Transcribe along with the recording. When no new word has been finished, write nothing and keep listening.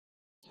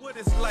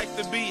it's like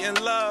to be in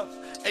love.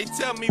 Hey,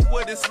 tell me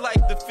what it's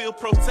like to feel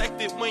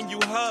protected when you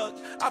hug.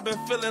 I've been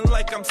feeling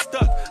like I'm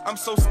stuck. I'm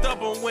so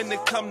stubborn when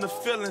it come to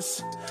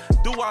feelings.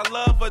 Do I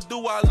love or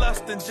do I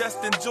lust and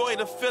just enjoy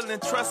the feeling?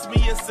 Trust me,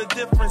 it's a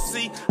difference.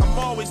 See, I'm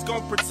always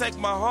gonna protect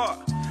my heart.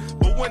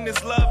 But when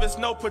this love is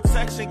no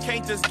protection,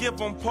 can't just give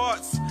them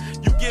parts.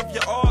 You give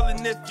your all,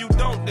 and if you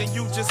don't, then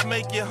you just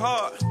make it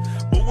hard.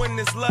 But when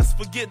this lust,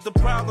 forget the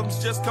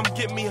problems, just come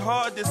get me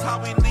hard. This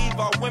how we leave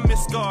our women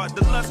scarred.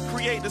 The lust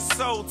create a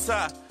soul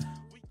tie.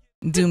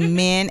 Do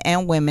men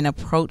and women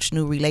approach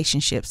new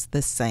relationships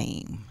the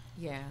same?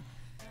 Yeah.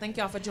 Thank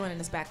y'all for joining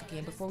us back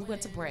again. Before we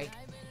went to break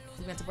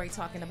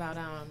talking about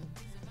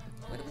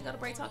what did we go to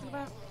break talking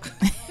about?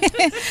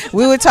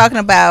 We were talking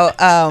about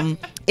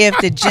if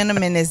the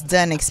gentleman is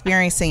done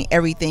experiencing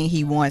everything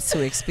he wants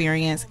to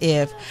experience,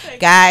 if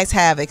guys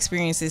have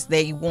experiences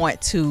they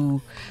want to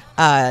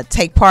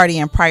take part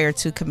in prior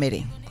to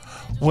committing.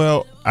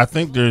 Well, I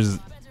think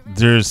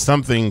there's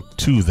something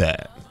to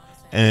that.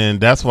 And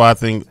that's why I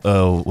think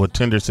what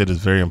Tinder said is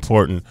very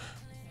important.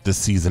 The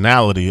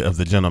seasonality of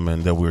the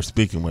gentleman that we're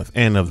speaking with,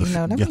 and of the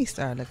let me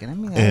start looking. Let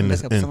me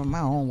look up some of my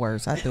own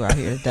words I threw out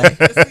here today.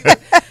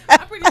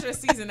 I'm pretty sure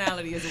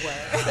seasonality is a word.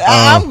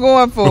 I'm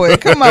going for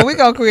it. Come on, we're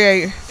gonna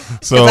create.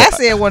 So I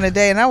said one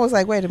today, and I was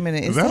like, "Wait a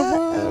minute, is that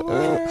a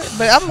word?"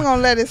 But I'm gonna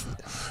let it.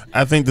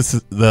 I think this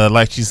is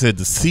like she said,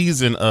 the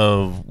season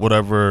of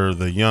whatever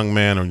the young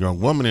man or young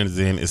woman is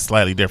in is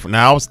slightly different.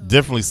 Now, I would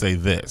definitely say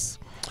this: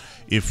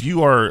 if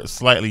you are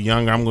slightly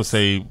younger, I'm gonna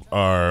say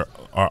our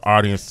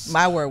audience.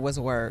 My word was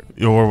a word.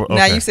 Okay.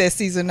 Now you said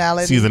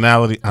seasonality.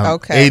 Seasonality. I'm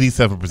okay.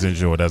 87%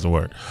 sure that's a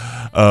word.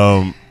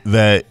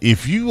 That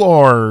if you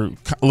are a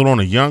little on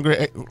a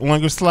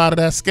younger slide of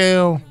that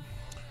scale,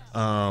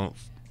 I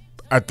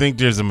think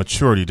there's a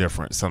maturity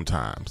difference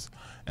sometimes.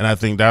 And I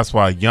think that's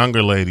why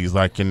younger ladies,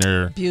 like in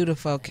their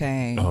beautiful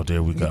Kane. Oh,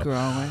 there we go.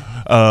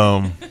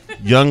 Growing.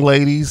 Young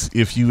ladies,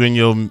 if you in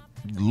your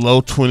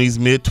low 20s,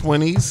 mid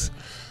 20s,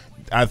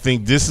 I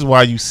think this is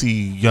why you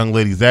see young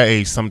ladies that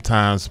age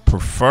sometimes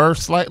prefer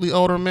slightly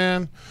older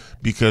men,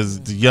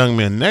 because the young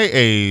men their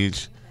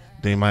age,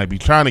 they might be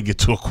trying to get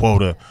to a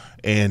quota,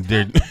 and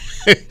their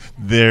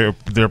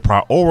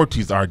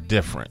priorities are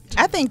different.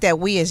 I think that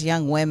we as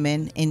young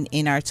women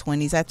in our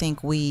 20s, I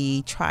think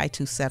we try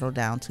to settle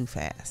down too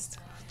fast.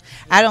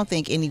 I don't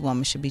think any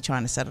woman should be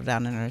trying to settle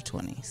down in her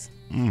 20s.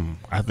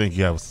 I think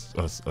you have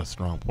a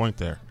strong point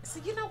there.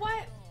 So you know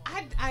what?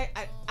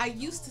 I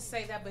used to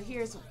say that, but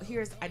here's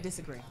I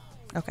disagree.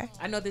 Okay.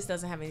 I know this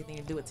doesn't have anything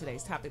to do with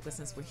today's topic, but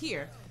since we're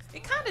here,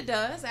 it kind of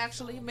does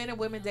actually. Men and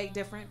women date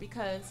different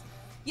because,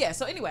 yeah.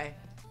 So anyway,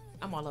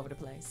 I'm all over the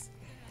place.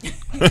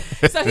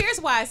 So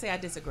here's why I say I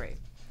disagree.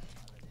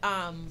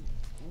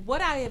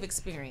 What I have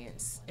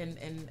experienced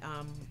in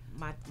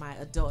my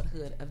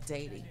adulthood of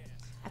dating,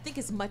 I think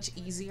it's much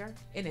easier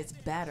and it's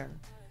better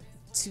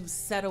to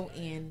settle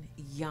in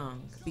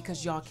young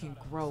because y'all can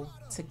grow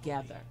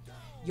together.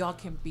 Y'all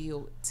can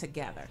build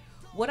together.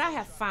 What I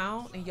have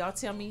found, and y'all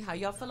tell me how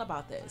y'all feel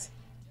about this.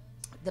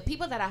 The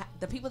people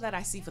that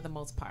I see for the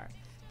most part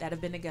that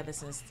have been together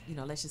since,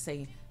 let's just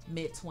say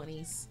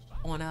mid-20s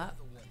on up,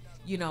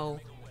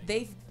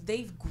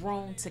 they've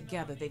grown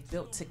together. They've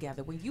built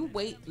together. When you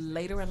wait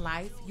later in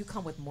life, you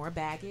come with more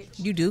baggage.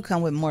 You do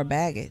come with more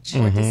baggage.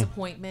 More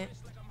disappointment,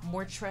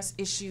 more trust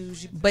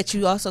issues. But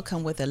you also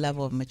come with a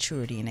level of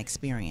maturity and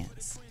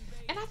experience.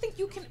 And I think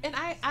you can, and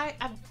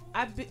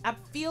I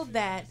feel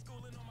that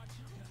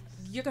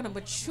you're going to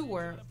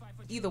mature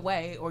either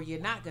way, or you're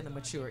not going to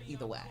mature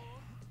either way.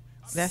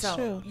 That's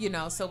true.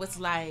 So it's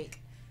like,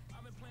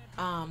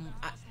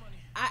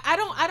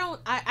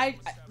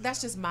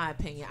 that's just my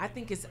opinion. I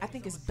think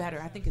it's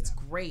better. I think it's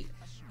great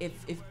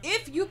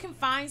if you can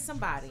find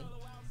somebody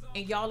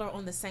and y'all are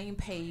on the same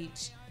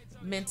page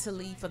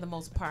mentally for the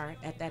most part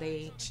at that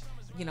age,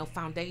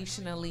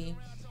 foundationally,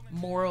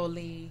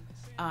 morally,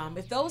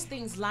 if those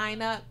things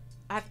line up,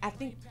 I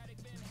think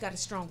got a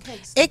strong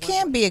case. It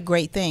can be a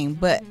great thing,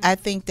 but I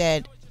think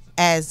that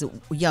as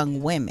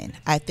young women,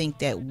 I think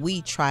that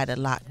we try to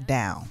lock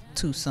down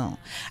too soon.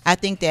 I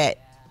think that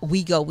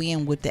we go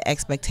in with the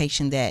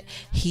expectation that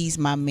he's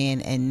my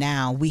man and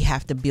now we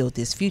have to build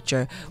this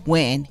future,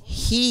 when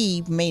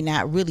he may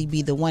not really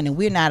be the one, and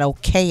we're not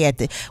okay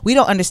we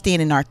don't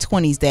understand in our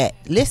 20s that,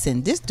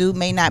 listen, this dude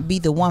may not be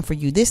the one for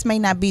you. This may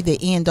not be the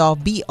end all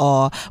be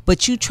all,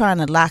 but you trying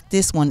to lock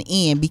this one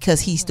in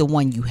because he's the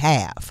one you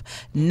have.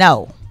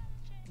 No.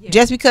 Yeah.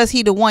 Just because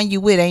he the one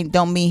you with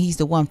don't mean he's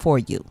the one for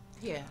you.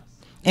 Yeah.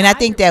 And I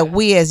think that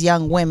we as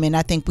young women,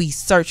 I think we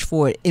search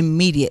for it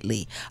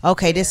immediately.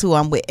 Okay, this is who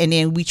I'm with. And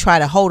then we try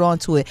to hold on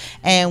to it.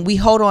 And we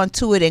hold on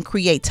to it and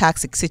create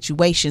toxic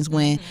situations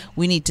when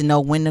we need to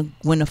know when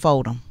to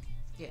fold them.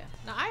 Yeah.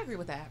 No, I agree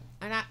with that.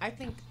 And I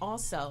think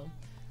also,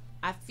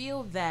 I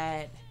feel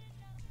that,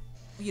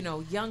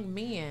 young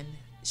men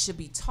should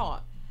be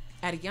taught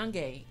at a young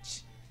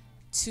age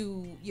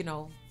to,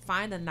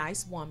 find a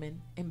nice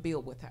woman and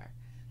build with her.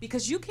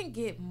 Because you can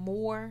get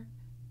more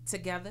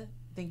together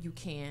than you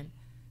can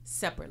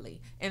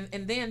separately, and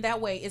then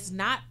that way it's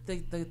not the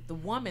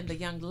woman, the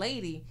young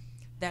lady,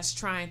 that's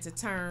trying to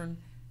turn,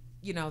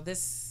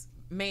 this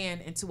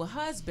man into a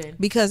husband.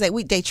 Because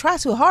they try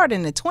too hard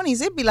in the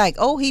 20s. It'd be like,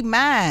 oh, he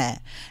mine,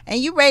 and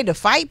you ready to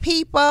fight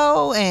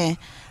people, and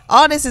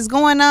all this is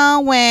going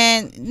on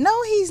when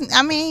no, he's.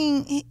 I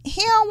mean,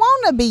 he don't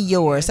want to be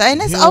yours,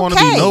 and it's He don't want to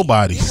okay. be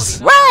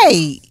nobody's.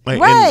 Right, Like,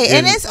 right,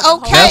 and and it's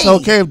okay. That's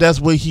okay if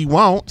that's what he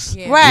wants.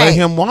 Yeah. Right. Let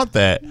him want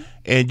that.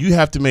 And you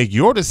have to make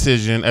your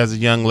decision as a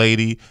young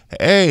lady.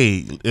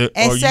 Hey,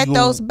 And set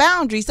those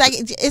boundaries. Like,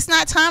 it's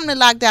not time to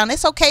lock down.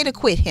 It's okay to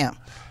quit him.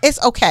 It's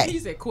He okay.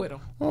 said, "Quit him."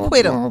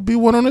 Quit him. Be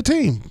one on the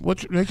team.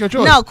 Make your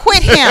choice. No,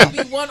 quit him.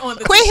 Be one on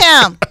the Quit team.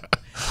 him.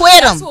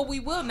 Quit That's him. what we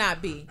will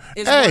not be.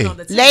 Is Hey, one on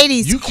the team.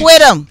 Ladies, You can-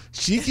 quit him.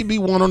 She can be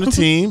one on the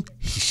team.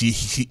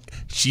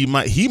 He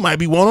might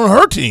be one on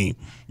her team.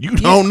 You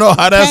don't know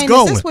how that's Kane,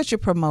 going. is this what you're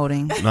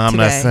promoting? No, I'm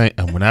not saying.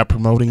 We're not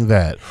promoting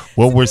that.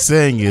 What we're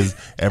saying is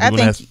everyone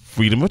think- has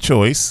freedom of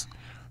choice.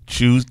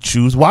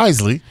 Choose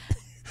wisely,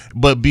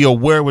 but be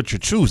aware what you're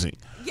choosing.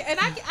 Yeah, and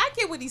I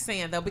get what he's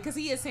saying though, because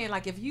he is saying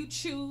like if you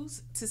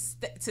choose to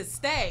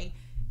stay,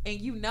 and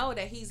you know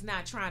that he's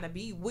not trying to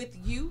be with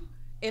you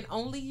and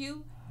only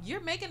you,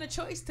 you're making a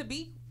choice to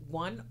be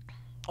one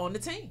on the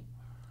team.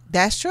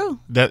 That's true.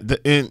 But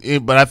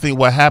I think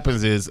what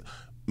happens is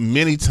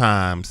many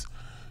times,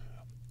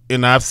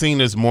 and I've seen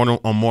this on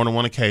more than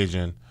one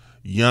occasion.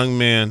 Young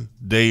men,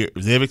 they've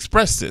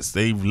expressed this.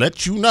 They've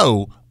let you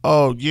know,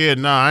 oh yeah,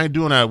 I ain't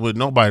doing that with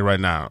nobody right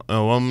now.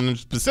 I'm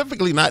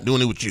specifically not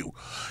doing it with you.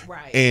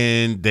 Right.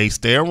 And they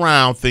stay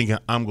around thinking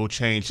I'm gonna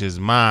change his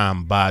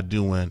mind by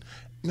doing.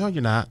 No,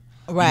 you're not.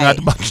 Right.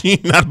 You're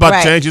not about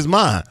Right. to change his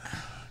mind.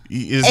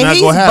 It's And not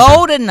he's gonna happen.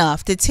 bold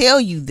enough to tell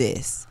you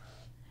this.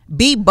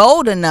 Be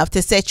bold enough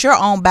to set your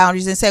own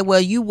boundaries and say,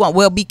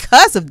 well,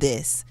 because of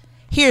this,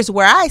 here's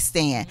where I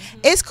stand.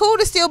 It's cool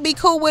to still be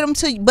cool with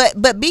him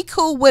but be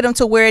cool with him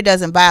to where it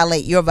doesn't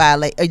violate your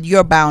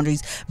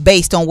boundaries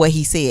based on what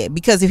he said.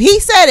 Because if he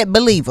said it,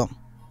 believe him.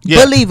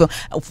 Yeah. Believe him.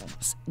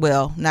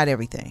 Well, not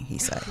everything he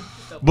said.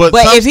 But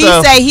But some if he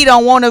stuff- say he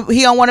don't want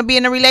to be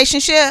in a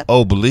relationship,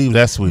 oh, believe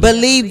that, sweetie.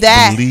 believe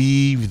that.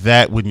 Believe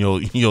that with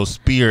your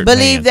spirit.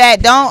 Believe man.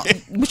 that. Don't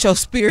with your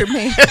spirit,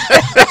 man.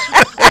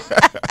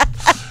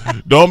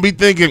 Don't be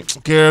thinking,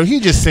 girl, he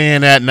just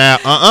saying that now.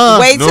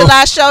 Wait No. till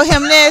I show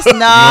him this. No,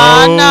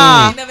 No. no.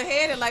 I never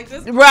had it like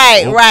this.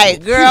 Right.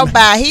 Girl,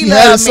 bye. He You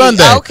had love it me.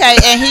 Sunday. Okay,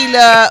 and he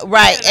love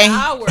An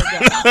hour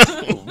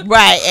ago.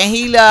 right, and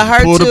he love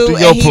her Pulled up too. to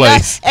your And he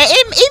place. and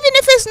even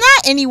if it's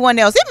not anyone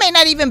else, it may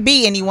not even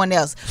be anyone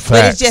else. But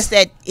Facts. it's just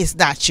that it's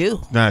not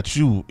you. Not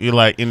you. You're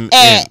like, and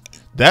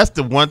that's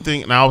the one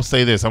thing. And I'll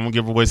say this: I'm gonna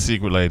give away a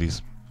secret,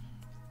 ladies.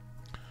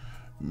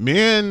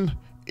 Men,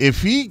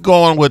 if he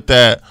going with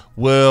that,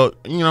 well,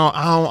 I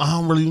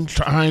don't really.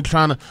 I ain't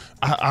trying to.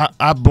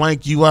 I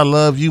blank you. I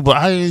love you, but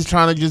I ain't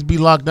trying to just be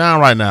locked down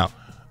right now.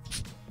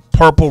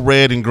 Purple,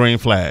 red, and green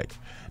flag.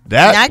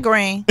 That Not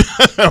green,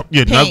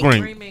 yeah, not pink.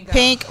 green, Green go.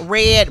 pink,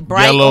 red,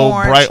 bright yellow,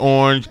 orange, bright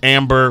orange,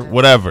 amber,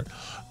 whatever.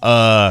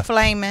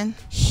 flaming.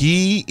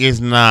 He is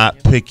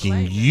not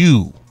picking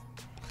you.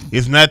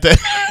 It's not that.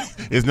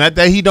 It's not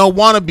that he don't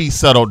want to be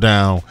settled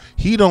down.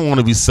 He don't want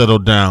to be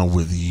settled down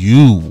with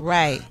you.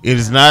 Right. It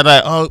is not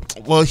like, oh,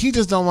 well, he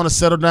just don't want to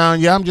settle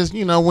down. Yeah, I'm just,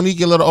 when he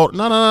get a little old.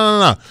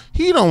 No.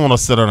 He don't want to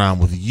settle down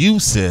with you,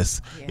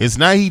 sis. Yeah. It's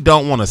not he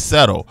don't want to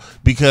settle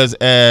because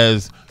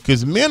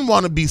men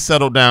want to be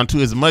settled down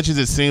too. As much as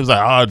it seems like,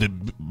 oh, the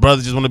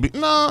brothers just want to be.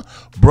 No,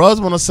 brothers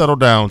want to settle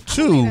down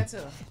too. that too.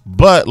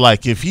 But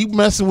like if he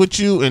messing with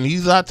you and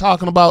he's not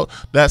talking about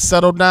that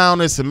settle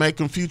downness and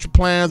making future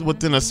plans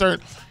within a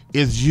certain,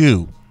 it's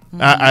you.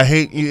 I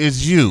hate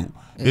it's you.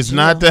 It's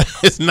not that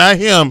it's not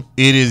him.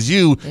 It is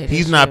you.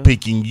 He's is not you.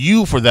 picking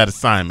you for that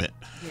assignment.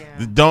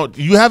 Yeah.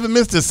 You haven't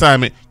missed the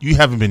assignment. You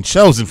haven't been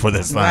chosen for the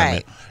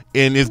assignment.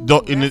 And it's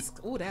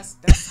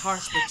That's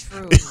harsh but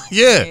true.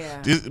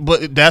 yeah.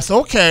 But that's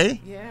okay.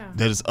 Yeah.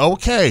 That is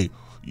okay.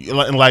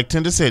 Like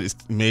Tinder said,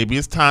 maybe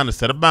it's time to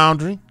set a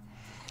boundary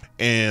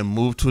and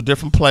move to a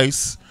different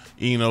place.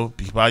 Be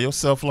by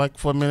yourself like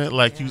for a minute,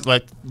 like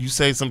you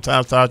say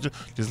sometimes, Tasha.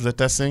 Just let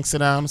that thing sit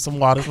down in some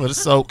water, let it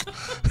soak,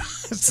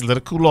 just let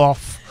it cool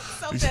off,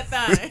 Soak that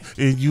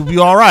thing. and you'll be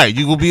all right.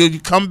 You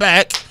come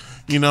back,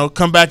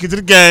 come back into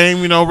the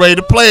game, ready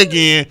to play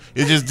again.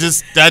 It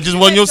just that just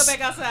wasn't your Go back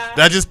outside.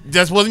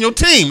 that wasn't your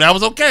team. That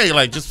was okay.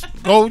 Like just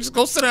go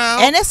sit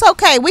down. And it's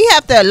okay. We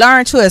have to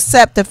learn to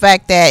accept the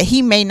fact that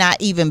he may not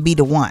even be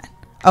the one.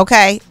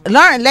 Okay?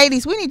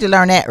 Ladies, we need to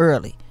learn that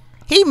early.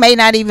 He may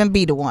not even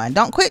be the one.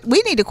 Don't quit.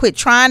 We need to quit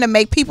trying to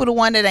make people the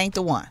one that ain't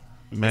the one.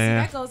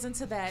 Man, So that goes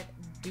into that.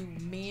 Do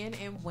men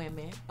and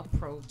women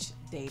approach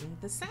dating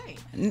the same?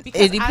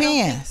 It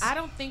depends. I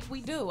don't think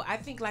we do. I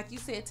think, like you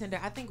said, Tinder,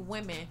 I think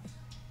women,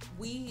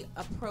 we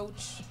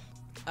approach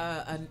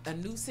a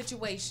new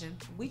situation.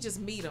 We just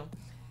meet them,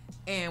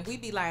 and we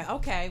be like,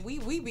 okay,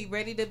 we be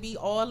ready to be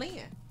all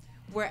in.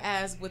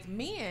 Whereas with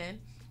men,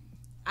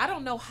 I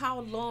don't know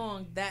how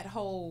long that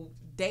whole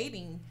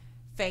dating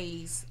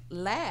phase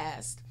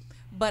lasts,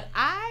 But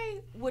I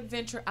would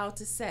venture out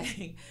to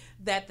say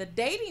that the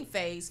dating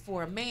phase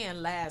for a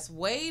man lasts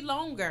way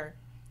longer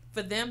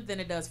for them than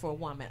it does for a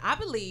woman. I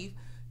believe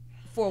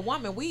for a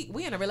woman, we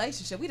in a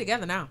relationship. We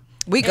together now.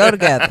 We go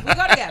together. We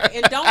go together.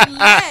 And don't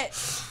let,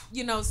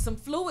 some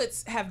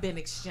fluids have been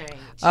exchanged.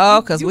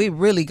 Oh, because we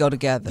really go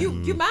together.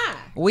 You mine.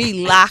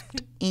 We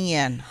locked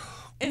in.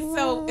 And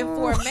so, and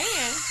for a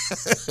man,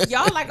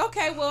 y'all like,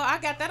 okay, well, I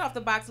got that off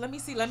the box. Let me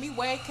see. Let me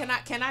weigh. Can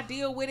I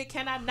deal with it?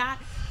 Can I not?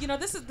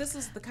 This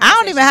is the. I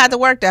don't even have to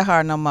work that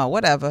hard no more.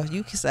 Whatever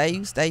you can say,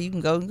 you stay. You can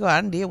go.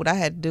 I done did what I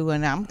had to do,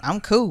 and I'm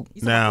cool.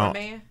 You now, for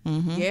a man?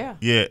 Mm-hmm.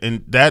 Yeah,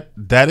 and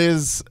that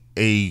is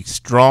a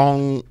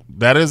strong.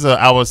 That is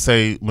I would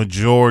say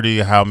majority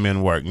of how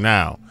men work.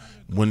 Now,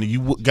 when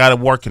you got to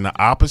work in the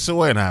opposite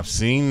way, and I've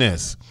seen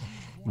this,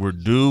 where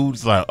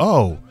dudes like,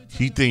 oh,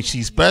 he thinks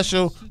she's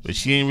special, but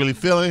she ain't really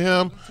feeling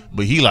him.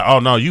 But he like, oh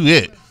no, you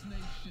it.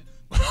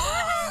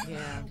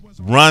 Yeah.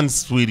 Run,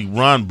 sweetie,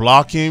 run.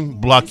 Block him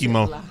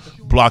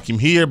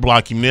here,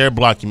 block him there,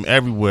 block him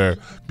everywhere,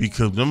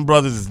 because them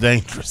brothers is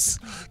dangerous.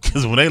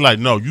 Because when they like,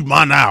 no, you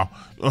mine now.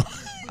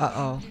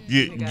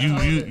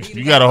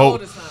 You got to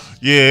hold.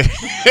 Yeah.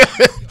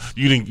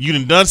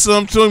 You done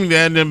something to him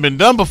that hadn't been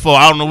done before.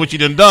 I don't know what you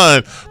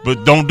done,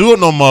 but don't do it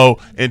no more,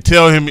 and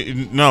tell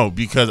him no,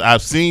 because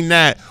I've seen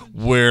that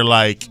where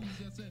like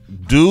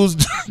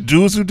dudes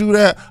who do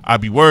that,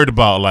 I'd be worried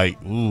about, like,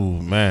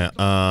 ooh man,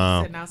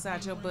 sitting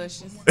outside your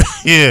bushes.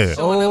 Yeah.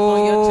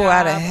 Oh,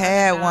 I'd have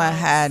had one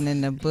hiding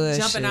in the bushes.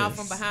 Jumping out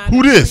from behind.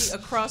 Who this?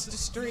 Across the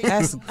street.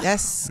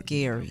 That's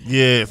scary.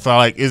 Yeah, so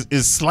like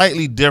it's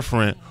slightly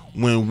different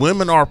when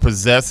women are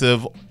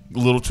possessive a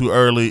little too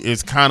early.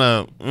 It's kind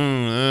of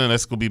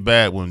that's gonna be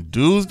bad. When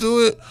dudes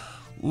do it,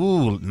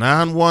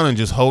 9-1 and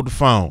just hold the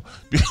phone,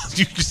 because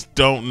you just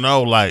don't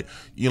know. Like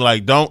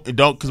don't,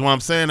 because when I'm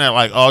saying that,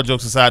 like, all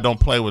jokes aside, don't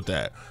play with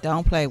that.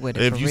 Don't play with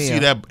it. If you see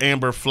that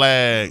amber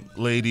flag,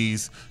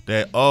 ladies,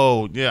 that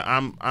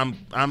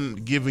I'm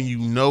giving you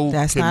no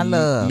that's not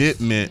love.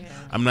 commitment.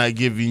 I'm not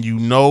giving you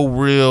no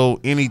real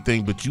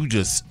anything, but you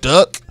just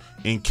stuck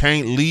and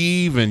can't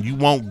leave and you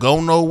won't go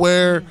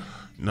nowhere.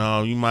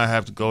 No, you might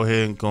have to go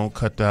ahead and go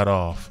cut that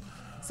off.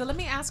 So let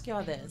me ask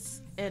y'all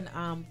this, and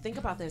think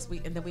about this,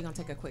 and then we're gonna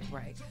take a quick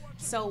break.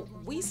 So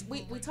we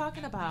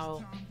talking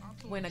about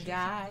when a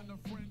guy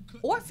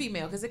or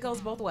female, because it goes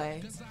both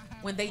ways,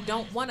 when they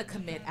don't want to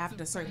commit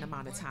after a certain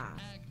amount of time.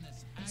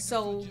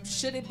 So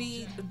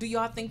do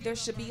y'all think there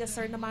should be a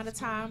certain amount of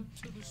time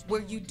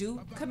where you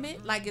do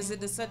commit? Like, is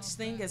it a such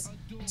thing as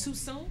too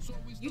soon?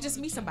 You just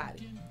meet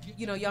somebody,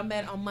 y'all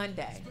met on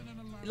Monday,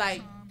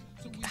 like,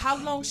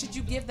 how long should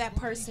you give that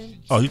person?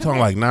 Oh, you talking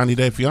like 90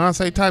 Day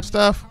Fiance type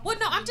stuff? Well,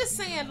 no, I'm just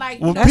saying,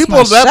 like, that's people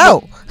my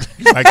show.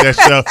 Like that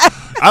show.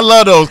 I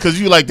love those, because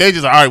they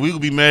just, all right, we will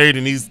be married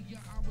in these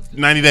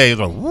 90 days.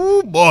 Like,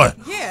 woo, boy.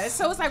 Yeah,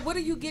 so it's like, what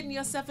are you getting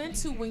yourself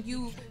into when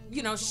do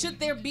y'all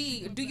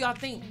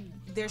think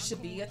there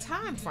should be a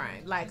time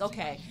frame? Like,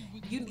 okay,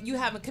 you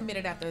haven't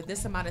committed after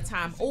this amount of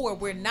time, or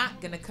we're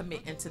not going to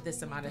commit into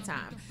this amount of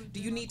time.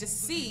 Do you need to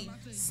see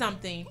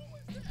something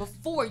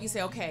before you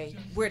say, okay,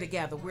 we're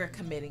together, we're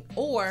committing?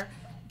 Or,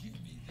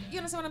 you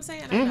understand what I'm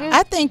saying?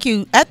 I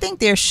think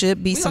there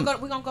should be some. We're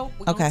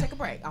gonna take a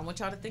break. I want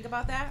y'all to think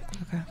about that.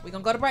 Okay. We're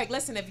gonna go to break.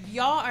 Listen, if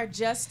y'all are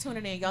just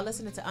tuning in, y'all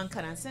listening to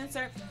Uncut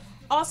Uncensored.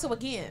 Also,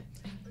 again,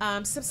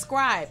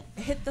 subscribe.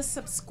 Hit the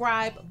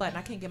subscribe button.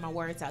 I can't get my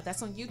words out.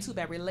 That's on YouTube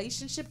at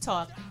Relationship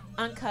Talk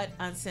Uncut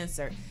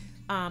Uncensored.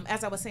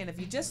 As I was saying, if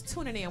you're just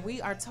tuning in, we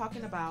are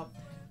talking about,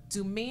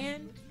 do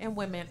men and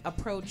women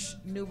approach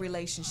new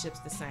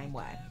relationships the same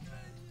way?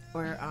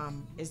 Or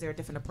is there a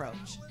different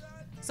approach?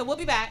 So we'll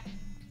be back.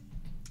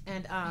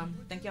 And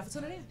thank y'all for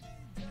tuning in.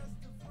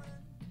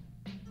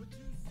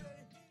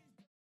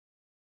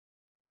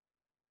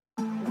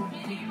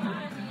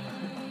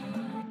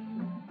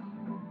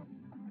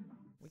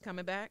 We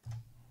coming back?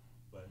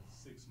 But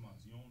 6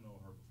 months. You don't know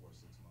her before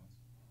 6 months.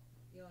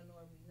 You don't know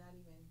her,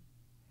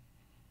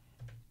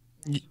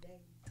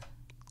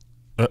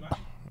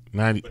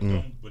 not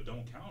even 90. But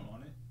don't count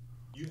on it.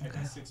 You at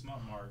that 6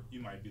 month mark, you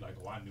might be like,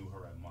 oh, I knew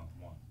her at month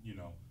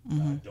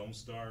 1. Don't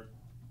start.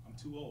 I'm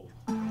too old.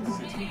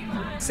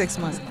 6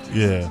 months.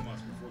 Yeah. 6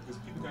 months before, because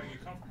people gotta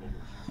get comfortable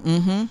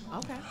with you.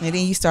 Okay. And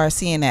then you start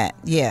seeing that.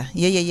 Yeah. I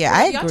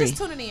Y'all agree. just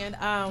tuning in.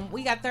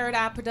 We got Third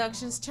Eye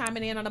Productions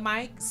chiming in on the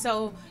mic.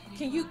 So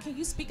can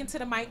you speak into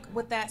the mic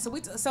with that? So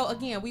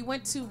again, we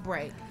went to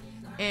break,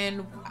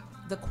 and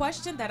the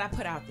question that I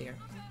put out there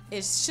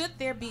is, should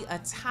there be a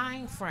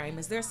time frame?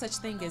 Is there such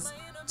thing as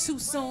too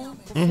soon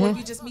before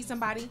you just meet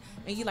somebody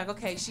and you're like,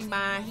 okay, she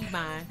mine, he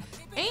mine?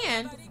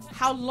 And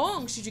how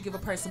long should you give a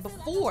person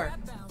before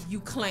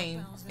you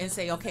claim and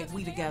say, okay,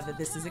 we together,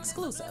 this is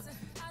exclusive?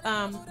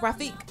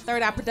 Rafiq,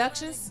 Third Eye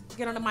Productions,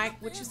 get on the mic.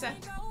 What you say?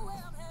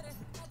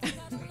 I said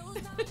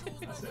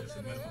it's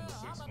a minimum of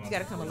 6 months. You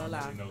gotta come a little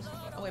loud. You know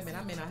somebody. Oh, wait a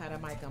minute, I may not have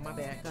that mic on. My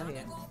bad. Go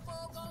ahead.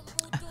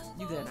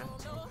 You good now?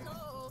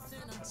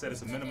 I said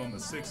it's a minimum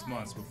of 6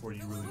 months before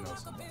you really know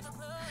somebody.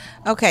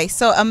 Okay,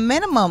 so a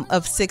minimum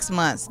of 6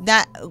 months.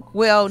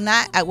 Well,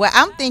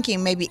 I'm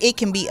thinking maybe it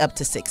can be up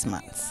to 6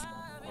 months.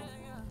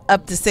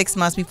 Up to 6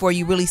 months before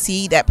you really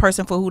see that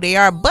person for who they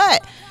are.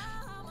 But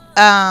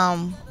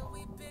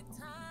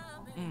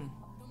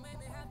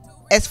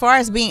as far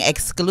as being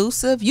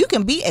exclusive, you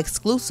can be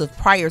exclusive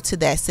prior to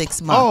that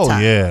 6 month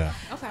time. Oh yeah.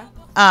 Okay.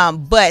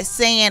 But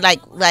saying like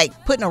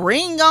putting a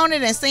ring on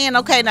it and saying,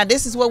 okay, now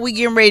this is what we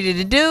getting ready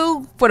to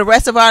do for the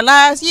rest of our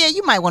lives. Yeah,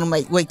 you might want to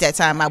wait that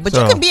time out, but you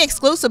can be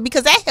exclusive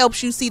because that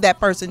helps you see that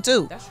person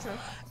too. That's true.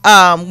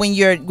 When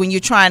you're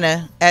trying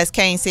to, as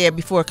Kane said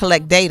before,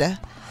 collect data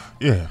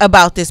Yeah.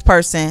 about this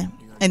person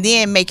and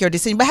then make your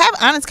decision. But have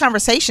honest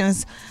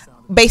conversations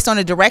based on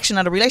the direction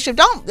of the relationship.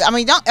 Don't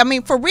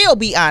for real,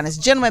 be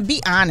honest. Gentlemen,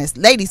 be honest.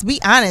 Ladies, be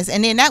honest.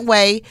 And then that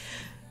way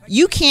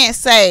you can't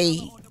say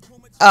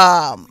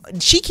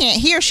she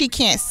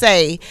can't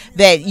say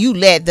that you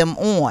led them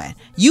on.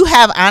 You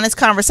have honest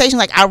conversations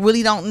like, I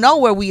really don't know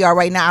where we are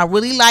right now. I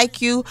really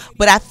like you,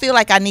 but I feel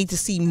like I need to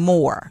see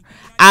more.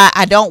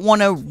 I don't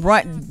want to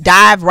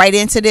dive right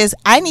into this.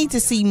 I need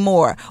to see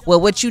more. Well,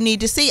 what you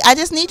need to see, I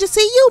just need to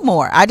see you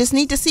more. I just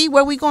need to see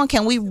where we're going.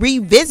 Can we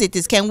revisit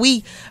this? Can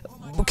we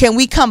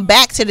come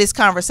back to this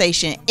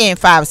conversation in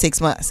 5 or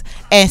 6 months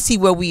and see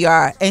where we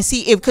are and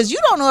see if, because you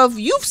don't know if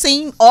you've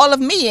seen all of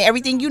me and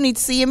everything you need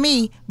to see in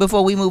me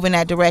before we move in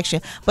that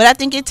direction. But I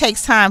think it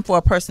takes time for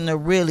a person to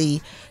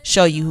really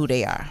show you who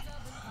they are.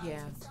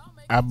 Yeah.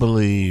 I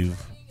believe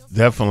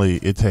definitely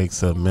it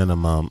takes a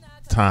minimum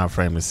time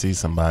frame to see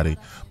somebody,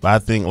 but I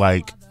think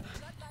like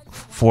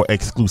for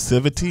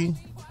exclusivity,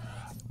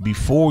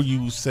 before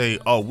you say,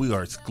 oh, we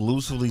are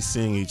exclusively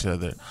seeing each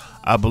other,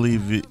 I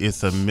believe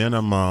it's a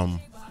minimum,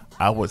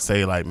 I would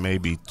say like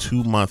maybe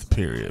 2 month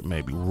period,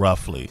 maybe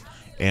roughly.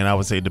 And I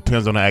would say it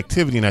depends on the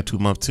activity in that 2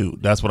 month too.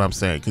 That's what I'm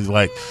saying. Because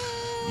like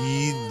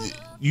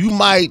you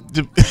might,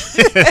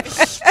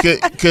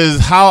 because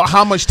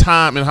how much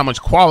time and how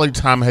much quality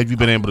time have you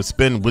been able to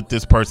spend with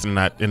this person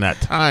in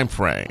that time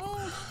frame?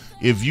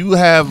 If you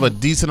have a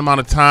decent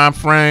amount of time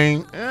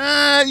frame,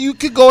 you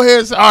could go ahead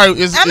and say, all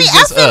right, I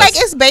feel like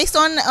it's based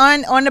on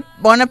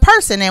the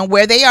person and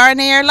where they are in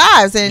their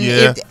lives.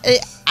 And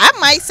I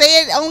might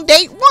say it on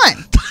date 1.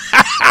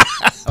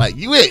 Like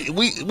we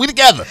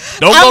together.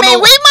 We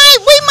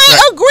might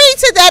agree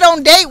to that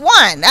on date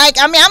 1. Like,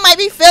 I might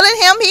be feeling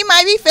him, he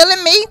might be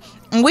feeling me.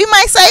 And we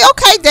might say,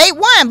 okay, date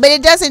 1, but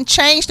it doesn't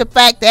change the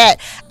fact that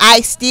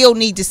I still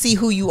need to see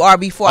who you are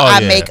before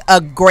I make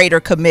a greater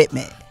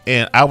commitment.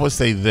 And I would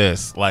say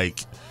this,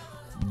 like,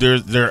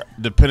 there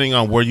depending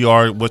on where you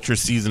are, what your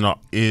season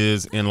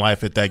is in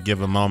life at that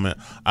given moment,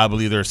 I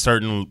believe there are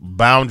certain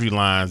boundary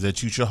lines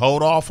that you should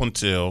hold off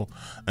until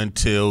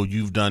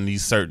you've done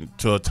these certain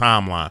to a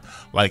timeline.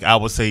 Like I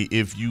would say,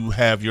 if you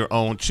have your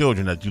own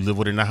children that you live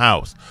with in the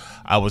house,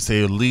 I would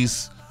say at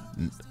least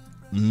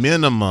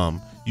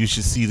minimum you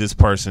should see this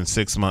person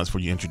 6 months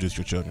before you introduce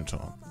your children to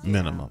them.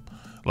 Minimum.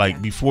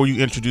 Like before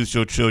you introduce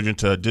your children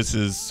to this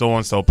is so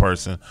and so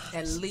person.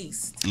 At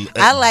least.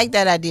 I like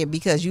that idea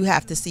because you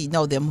have to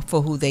know them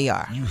for who they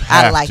are.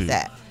 I like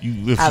that.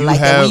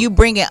 That when you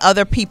bring in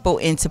other people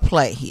into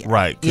play here.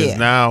 Right. Because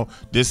now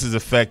this is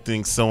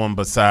affecting someone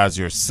besides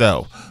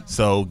yourself.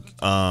 So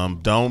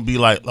don't be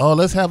like, oh,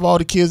 let's have all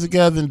the kids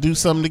together and do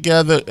something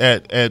together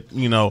at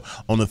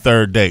on the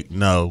third date.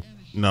 No,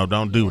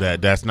 don't do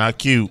that. That's not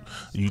cute.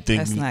 You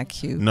think that's not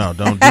cute? No,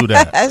 don't do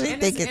that.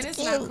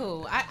 It's not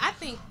cool. I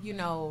think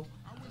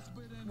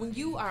when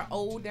you are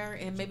older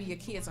and maybe your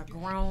kids are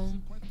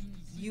grown,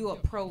 you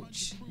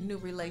approach new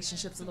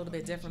relationships a little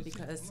bit different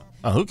because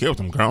who cares what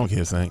them grown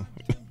kids think?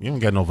 You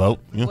ain't got no vote.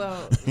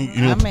 Well,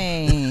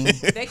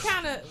 they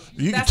kind of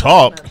you can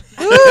talk.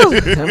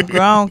 Ooh, them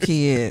grown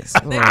kids.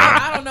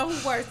 I don't know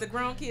who worse, the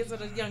grown kids or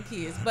the young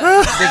kids, but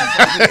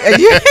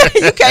you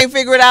can't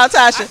figure it out,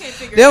 Tasha.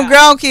 Them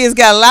grown kids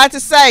got a lot to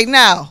say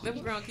now.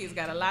 Them grown kids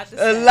got a lot to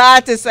say. A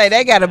lot to say.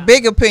 They got a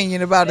big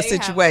opinion about the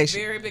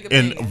situation. Have a very big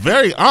opinion. And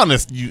very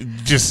honest. You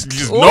just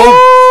no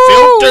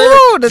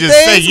filter. The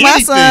just things say my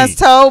anything. sons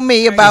told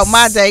me about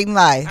my dating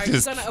life.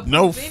 Just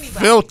no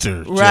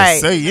filter. Right.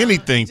 Just say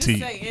anything to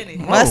you.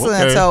 My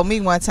son told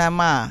me one time,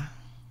 Ma,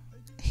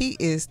 he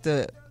is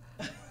the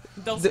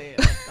say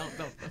it.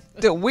 Don't.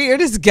 The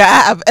weirdest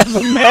guy I've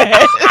ever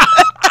met.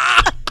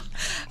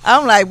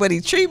 I'm like, but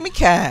he treat me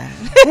kind.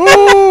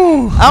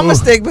 I'm gonna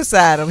stick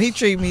beside him. He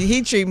treat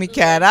me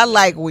kind. I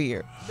like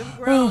weird. Them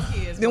grown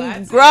kids.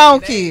 Them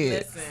grown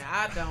kids. Listen,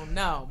 I don't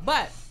know.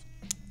 But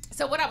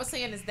so what I was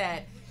saying is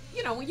that,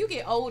 when you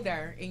get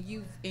older and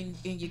your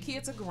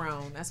kids are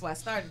grown, that's why I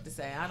started to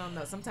say, I don't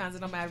know. Sometimes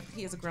it don't matter if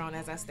kids are grown,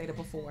 as I stated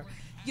before.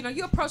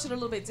 You approach it a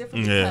little bit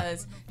different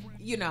because,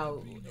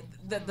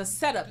 the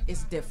setup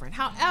is different.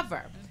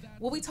 However,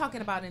 what we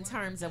talking about in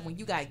terms of when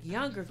you got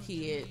younger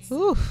kids,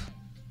 you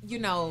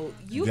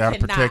gotta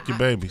protect your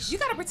babies. You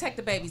gotta protect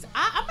the babies.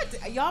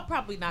 Y'all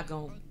probably not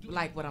gonna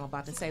like what I'm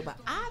about to say, but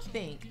I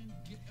think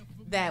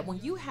that when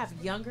you have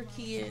younger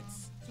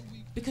kids,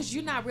 because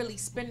you're not really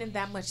spending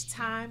that much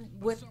time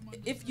with,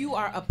 if you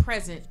are a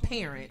present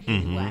parent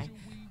anyway.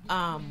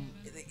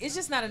 It's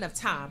just not enough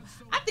time.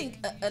 I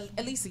think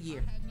at least a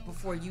year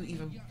before you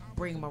even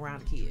bring them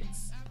around the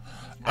kids.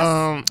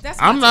 I'm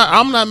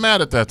not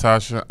mad at that,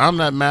 Tasha. I'm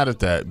not mad at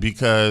that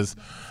because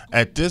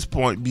at this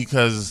point,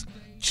 because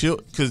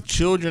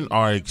children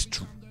are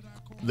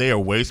they are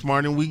way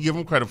smarter than we give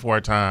them credit for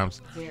at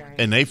times,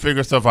 and they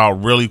figure stuff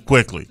out really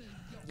quickly.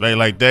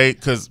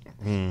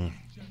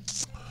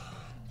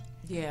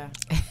 Yeah.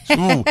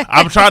 Ooh,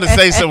 I'm trying to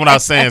say something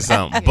without saying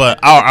something, but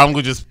I'm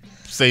gonna just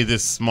say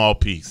this small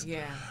piece.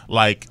 Yeah.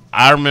 Like,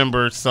 I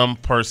remember some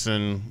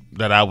person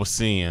that I was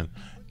seeing,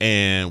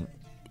 and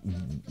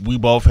we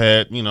both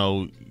had,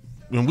 and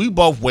we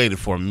both waited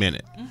for a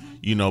minute,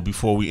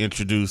 before we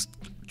introduced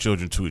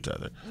children to each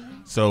other.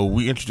 So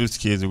we introduced the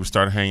kids and we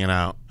started hanging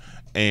out,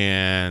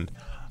 and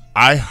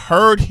I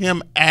heard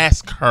him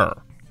ask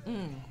her,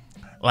 and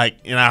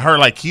I heard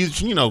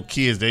kids,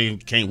 kids, they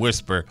can't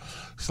whisper.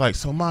 It's like,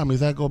 so mom, is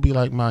that gonna be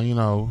like my,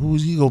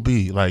 who's he gonna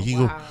be? Like he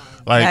go,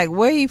 like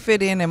where he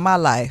fit in my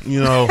life?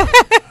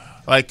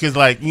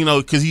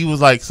 Cause he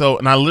was like, so,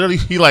 and I literally,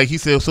 he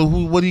said, so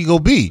what do you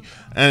gonna be?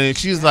 And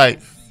she's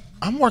like,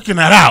 I'm working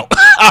that out.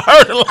 I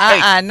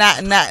heard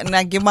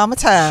not give mama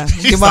time.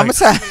 Give mama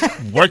time.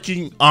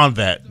 Working on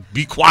that.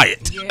 Be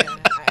quiet. Yeah,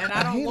 and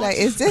I don't He want like,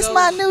 you is to this go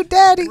my new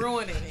daddy?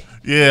 ruining it.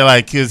 Yeah,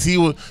 cause he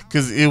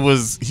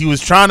was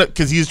trying to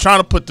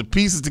put the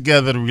pieces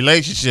together, the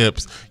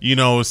relationships,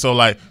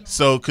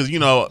 cause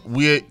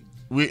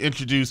we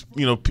introduce,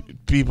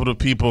 people to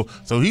people.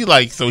 So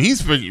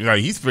he's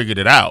figured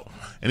it out.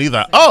 And he's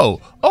like, oh,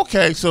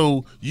 okay,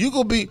 so you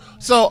gonna be,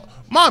 so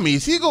mommy,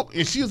 is he go,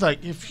 and she was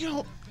like, if you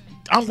don't,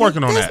 I'm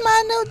working on that. This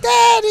my new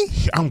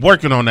daddy. I'm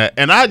working on that.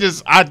 And I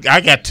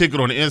got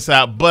tickled on the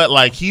inside, but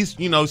he's,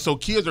 so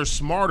kids are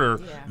smarter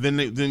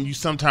than you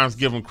sometimes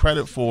give them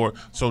credit for.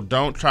 So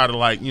don't try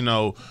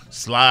to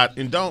slide,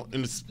 and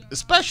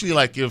especially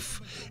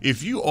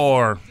if you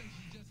are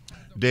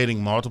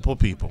dating multiple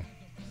people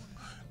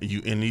and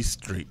you in these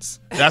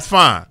streets, that's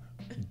fine.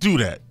 Do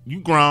that.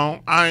 You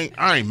grown. I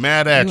ain't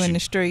mad at you. You in the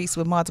streets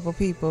with multiple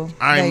people.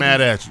 I ain't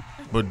mad at you.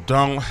 But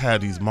don't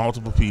have these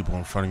multiple people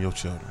in front of your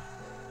children.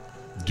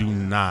 Do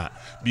not,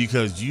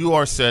 because you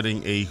are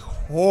setting a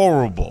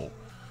horrible,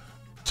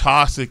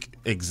 toxic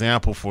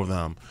example for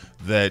them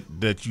that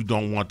you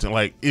don't want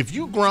to. If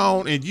you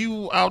grown and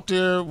you out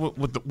there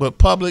with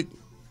public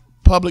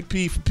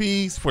P for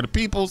P's for the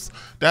peoples,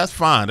 that's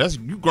fine. That's,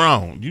 you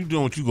grown. You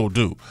doing what you gonna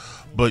do.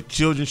 But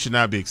children should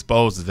not be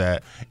exposed to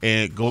that.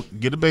 And go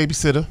get a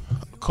babysitter.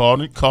 Call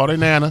their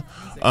nana.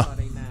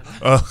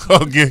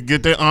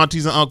 Get their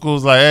aunties and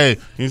uncles. Like, hey,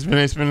 he's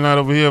been spending night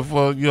over here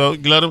for,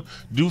 let them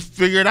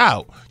figure it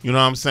out. You know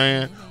what I'm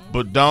saying?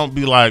 But don't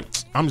be like,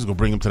 I'm just gonna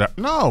bring him to that.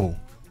 No,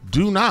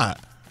 do not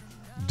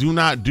do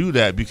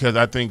that, because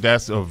I think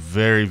that's a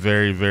very,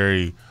 very,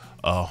 very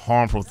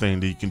harmful thing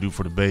that you can do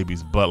for the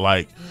babies.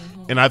 But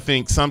and I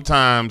think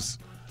sometimes,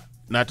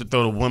 not to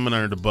throw the women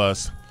under the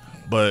bus,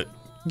 but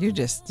you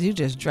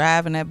just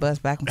driving that bus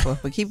back and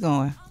forth. But keep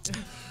going.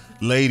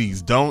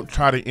 Ladies, don't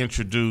try to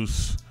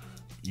introduce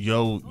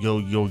your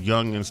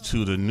youngins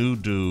to the new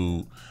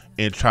dude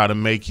and try to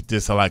make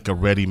this a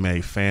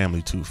ready-made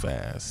family too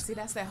fast. See,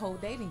 that's that whole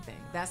dating thing.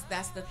 That's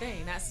the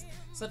thing.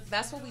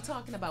 That's what we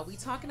talking about. We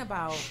talking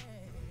about,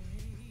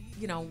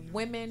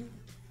 women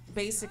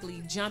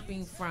basically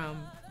jumping from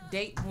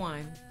date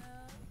one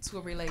to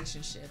a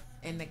relationship,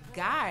 and the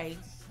guy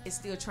is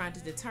still trying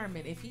to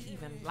determine if he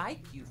even like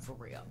you for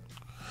real.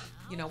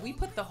 We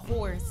put the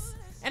horse.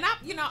 And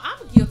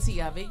I'm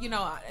guilty of it.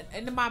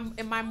 In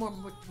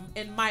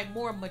my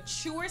more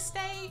mature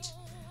stage,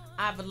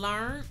 I've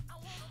learned,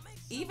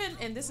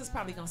 and this is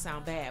probably gonna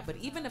sound bad, but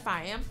even if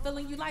I am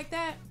feeling you like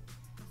that,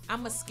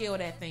 I'ma scale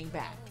that thing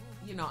back.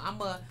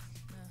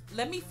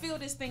 Let me feel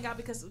this thing out,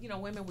 because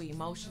women, we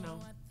emotional.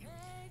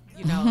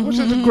 Which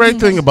is the great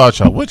thing about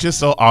y'all. Which is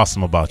so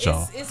awesome about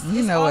y'all. It's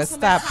what? awesome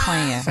Stop at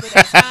playing. times, but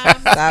at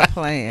times, Stop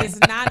playing. It's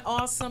not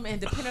awesome,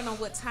 and depending on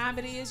what time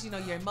it is,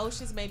 your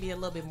emotions may be a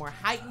little bit more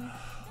heightened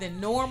than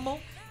normal.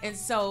 And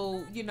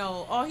so,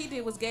 all he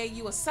did was gave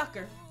you a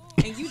sucker,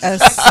 and you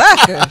just a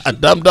sucker. A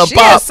dum She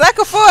pop. a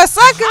sucker for a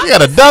sucker. You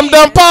got a dum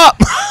pop.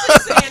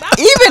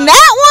 Even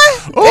that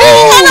one? There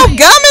ain't got no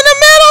gum in the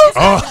middle.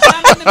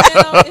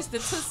 It's the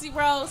Tootsie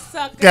Roll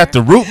sucker. Got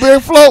the root beer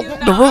float,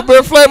 the root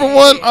beer flavor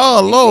one. Oh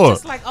And Lord!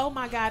 It's like, oh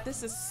my God,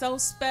 this is so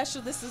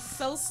special. This is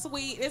so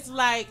sweet. It's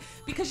like,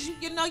 because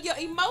your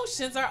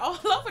emotions are all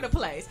over the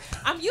place.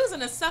 I'm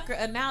using a sucker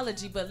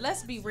analogy, but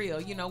let's be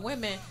real.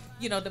 Women,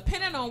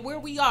 depending on where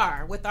we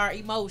are with our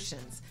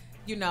emotions,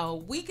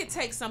 we could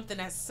take something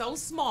that's so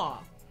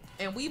small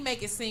and we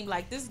make it seem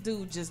like this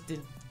dude just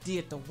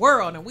did the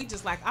world, and we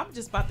just like, I'm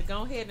just about to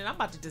go ahead and I'm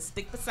about to just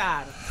stick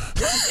beside him.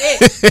 This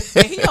is it.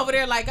 And he over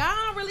there like, I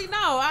don't really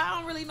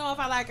know if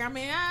I like her.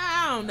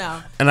 I don't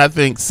know. And I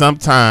think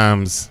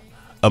sometimes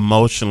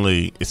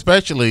emotionally,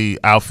 especially,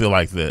 I'll feel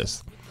like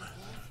this.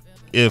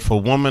 If a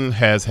woman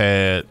has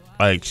had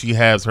like she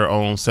has her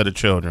own set of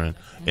children,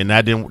 and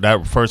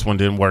that first one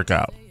didn't work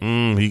out.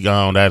 He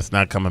gone. That's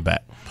not coming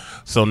back.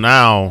 So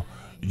now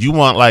you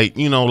want, like,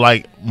 you know,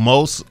 like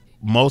most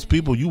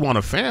people, you want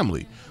a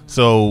family.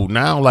 So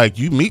now, like,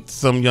 you meet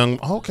some young,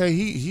 okay,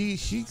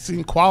 he's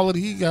in quality.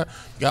 He got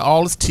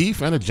all his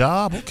teeth and a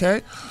job.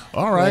 Okay,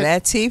 all right. Well,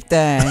 that teeth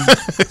thing,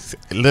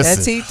 Listen.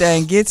 that teeth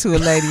thing get to a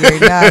lady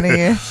every now and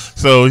then.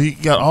 So he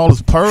got all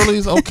his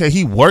pearlies. Okay,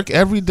 he work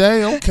every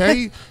day.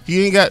 Okay,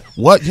 he ain't got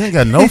what? You ain't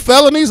got no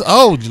felonies.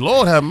 Oh,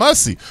 Lord have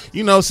mercy.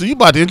 You know, so you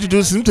about to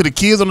introduce him to the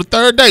kids on the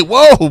third day.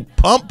 Whoa,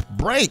 pump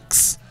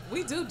brakes.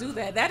 We do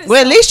that. That is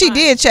Well, at so least she fun.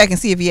 did check and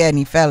see if he had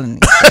any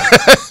felonies.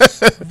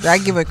 I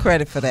give her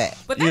credit for that.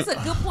 But that's a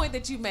good point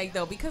that you make,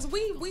 though, because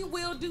we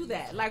will do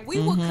that. Like, we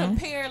will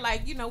compare,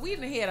 like, you know, we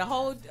done had a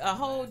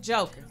whole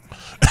Joker.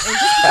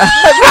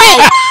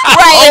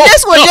 Right, and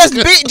this one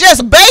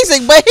just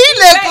basic, but he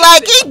look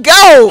like he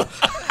gold.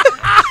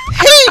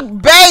 He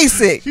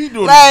basic. He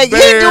doing like he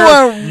bare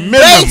doing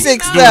minimum.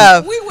 basic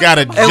stuff. We went Got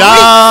a from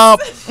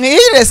job. He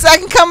the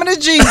second coming of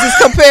Jesus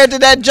compared to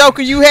that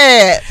Joker you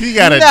had. He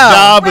got a No.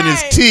 job in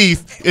his Right.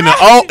 teeth in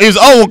his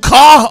own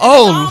car.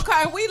 Oh, Oh,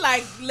 car. We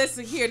like,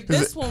 listen here,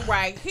 this one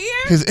right here.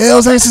 his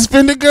L's ain't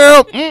suspended,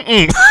 girl.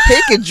 Mm-mm.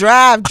 He could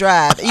drive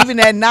even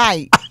at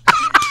night.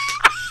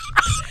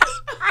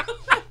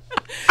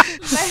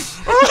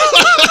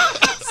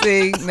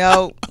 See,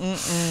 no,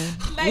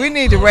 we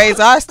need to raise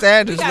our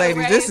standards, We gotta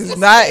ladies. This raise is the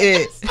not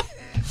it.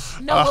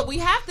 No, what we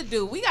have to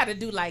do, we got to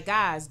do like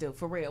guys do,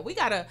 for real. We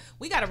gotta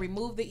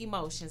remove the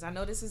emotions. I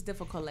know this is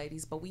difficult,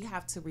 ladies, but we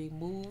have to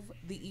remove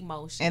the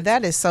emotions. And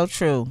that is so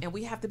true. And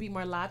we have to be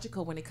more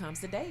logical when it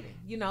comes to dating.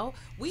 You know,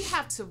 we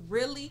have to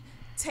really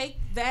take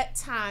that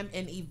time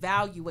and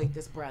evaluate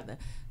this brother.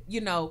 You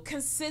know,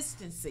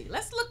 consistency.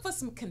 Let's look for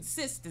some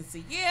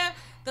consistency. Yeah,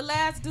 the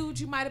last dude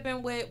you might have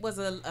been with was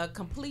a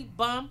complete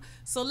bum.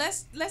 So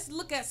let's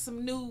look at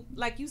some new,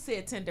 like you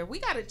said, Tinder. We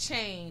got to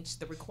change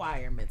the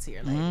requirements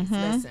here, ladies.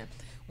 Listen,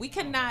 we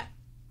cannot.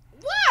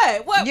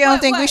 What? You don't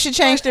think we should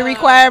change the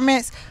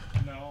requirements?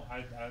 No,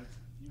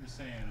 you were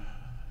saying,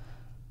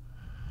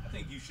 I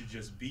think you should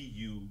just be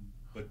you,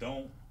 but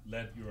don't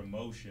let your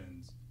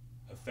emotions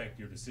affect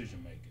your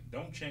decision making.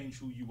 Don't change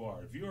who you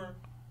are. If you're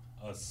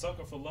a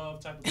sucker for love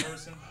type of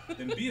person,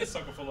 then be a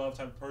sucker for love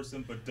type of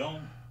person, but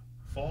don't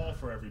fall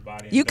for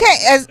everybody. You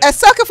can't. A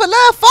sucker for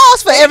love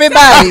falls for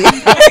everybody.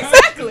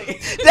 Exactly.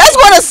 That's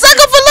what a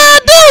sucker for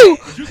love do.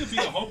 You could be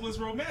a hopeless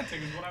romantic,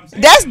 is what I'm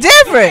saying. That's You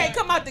different. can't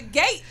come out the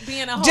gate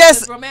being a hopeless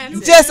Just-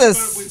 romantic. just a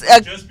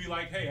But just be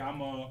like, hey, I'm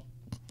a,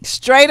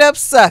 Straight up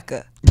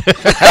sucker. but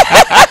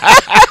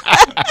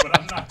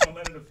I'm not gonna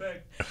let it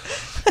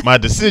affect. My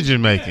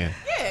decision making.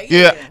 yeah.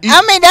 Yeah.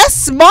 I mean, that's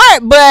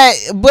smart,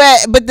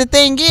 but the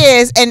thing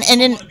is, and I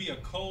then want to be a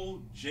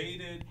cold,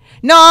 jaded.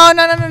 no.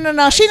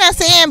 She not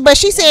saying, but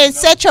she said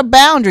set your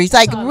boundaries.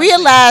 Like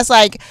realize,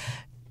 like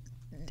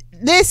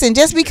listen,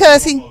 just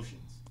because he. Emotions.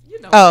 You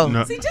know. Oh.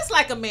 No. See, just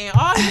like a man,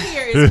 all he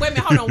hear is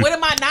women. Hold on, what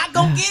am I not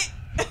gonna get?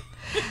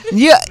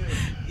 Yeah,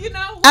 You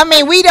know. I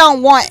mean, we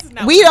don't want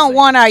not what I'm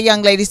saying. our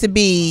young ladies to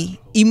be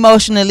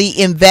emotionally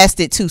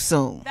invested too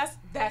soon.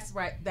 That's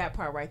right. That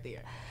part right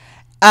there.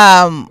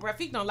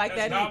 Rafiq don't like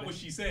That's that not either. what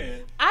she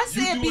said. I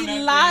You said doing be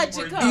that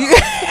thing logical. where He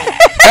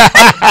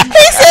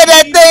said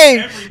that thing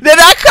that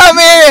I come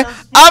in,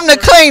 I'm the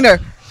cleaner.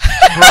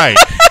 Right.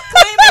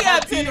 Clean me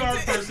up, PR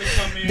Timothy. person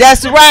come in.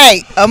 That's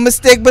right. I'm gonna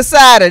stick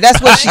beside her. That's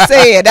what she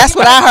said. That's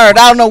what I heard.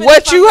 I don't know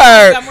what you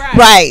heard.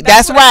 Right.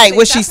 That's right.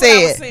 What she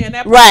said.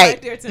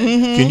 Right.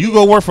 Can you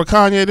go work for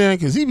Kanye then?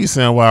 Because he be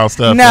saying wild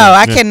stuff. No,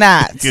 I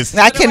cannot. Gets-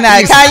 I cannot.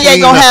 gets Kanye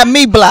cleaned gonna up. have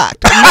me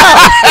blocked.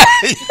 No.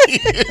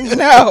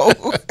 No.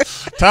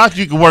 Tasha,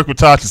 you can work with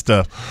Tasha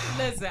stuff.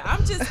 Listen,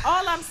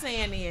 all I'm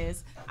saying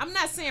is, I'm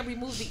not saying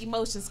remove the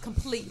emotions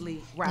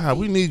completely, right? God,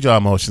 we need y'all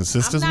emotions,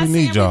 sisters. We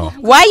need y'all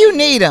Why you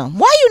need them?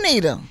 Why you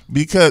need them?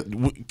 because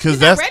You're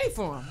that's not ready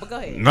for them, but go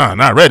ahead. nah,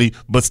 not ready,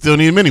 but still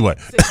need them anyway.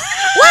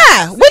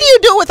 Why? What do you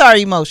do with our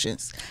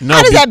emotions? No,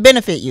 How does be- that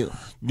benefit you?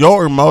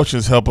 Your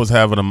emotions help us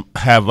have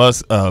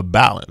us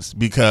balance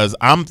because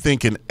I'm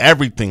thinking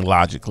everything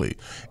logically,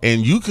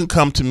 and you can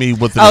come to me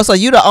with Oh, so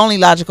you the only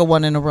logical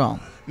one in the room.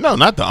 no,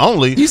 not the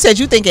only. You said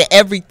you think of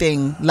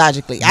everything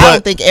logically. I But-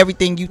 don't think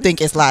everything you think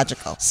is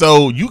logical.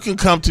 So you can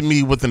come to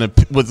me with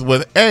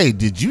hey,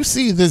 did you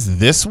see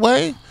this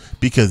way?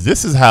 Because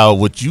this is how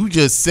what you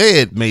just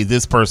said made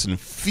this person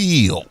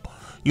feel.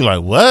 You're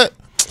like, what?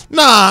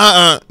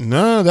 Nah,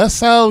 no, that's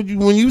how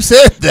when you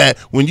said that,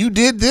 when you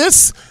did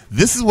this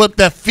is what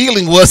that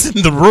feeling was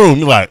in the room.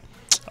 You're like,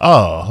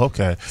 oh,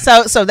 okay.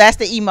 So that's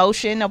the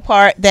emotional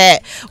part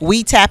that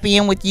we tap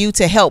in with you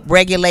to help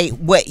regulate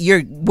what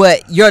your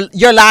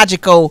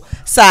logical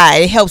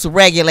side. It helps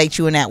regulate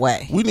you in that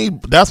way.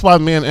 That's why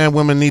men and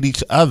women need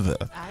each other.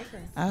 I agree.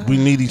 We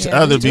need each Yeah,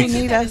 other. we do because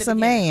need us a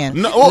man.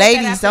 No, well-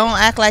 Ladies, don't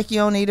act like you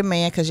don't need a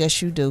man, because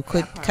yes, you do.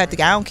 Cut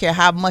the. I don't care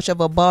how much of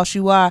a boss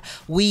you are.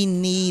 We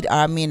need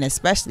our men,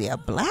 especially a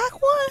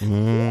black one.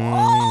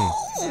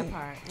 That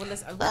part. Well,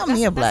 let's, Love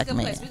me a black good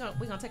man. place.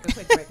 We're gonna take a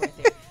quick break right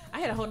there. I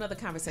had a whole nother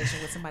conversation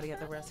with somebody at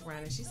the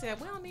restaurant, and she said,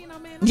 "We don't need no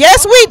man."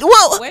 Yes, we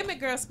well. Wait a minute,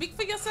 girl. Speak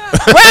for yourself.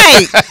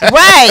 Right,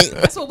 right.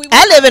 That's what we I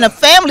want. live in a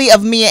family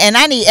of men, and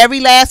I need every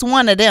last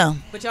one of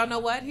them. But y'all know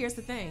what? Here's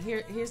the thing.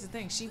 Here's the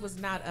thing. She was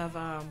not of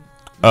Oh.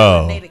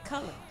 melanated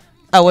color.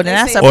 Oh, well, then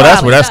They that's say a Well, that's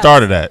problem. where that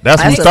started at.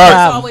 That's who That's a started.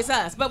 problem. It's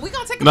always us. But we're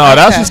gonna take a No, break.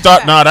 that's who Okay.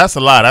 start. No, that's a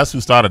lie. That's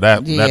who started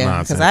that Yeah,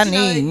 nonsense. because I You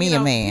know, need me you a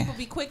know, man. People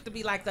be quick to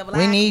be like the black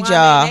We need woman,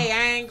 y'all. They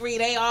angry.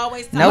 They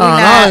always No, No, we no,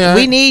 not. yeah.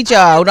 We need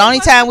y'all. The only It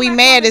wasn't time we black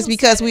mad woman is who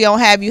because said we it. don't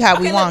have you how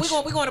Okay, we look, want we're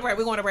you. going to break.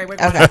 We're going to break. We're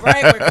Okay. going to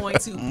break. We're going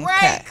to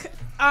break.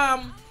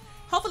 Okay.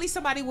 Hopefully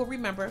somebody will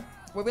remember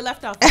where we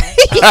left off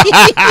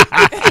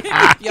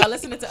at. Y'all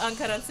listening to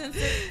Uncut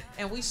Uncensored,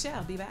 and we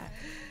shall be back.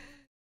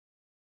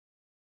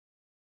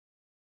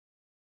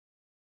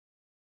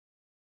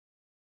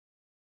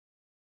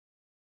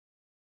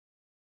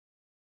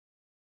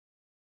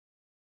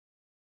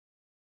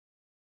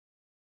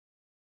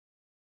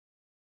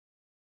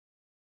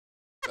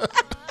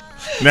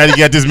 Now you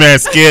got this man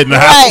scared in the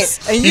Right,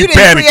 house. and He you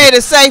didn't panicking. create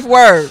a safe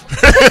word.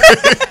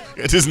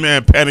 This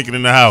man panicking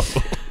in the house.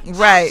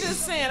 Right.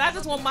 Just saying, I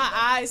just want my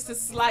eyes to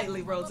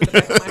slightly roll to the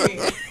back of my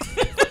head.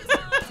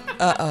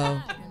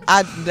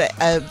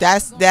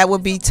 That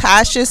would be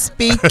Tasha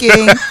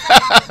speaking.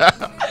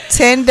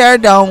 Tinder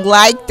don't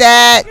like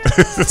that.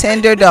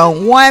 Tinder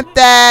don't want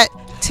that.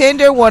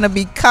 Tinder want to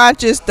be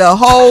conscious the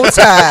whole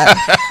time.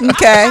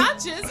 Okay,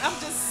 Conscious, I'm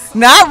just,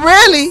 not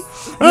really.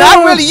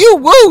 Not really. You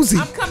woozy.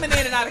 I'm coming in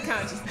and out of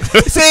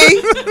consciousness.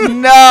 See?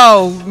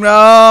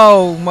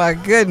 No. My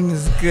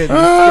goodness But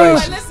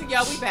gracious. listen,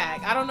 y'all, we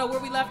back. I don't know where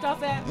we left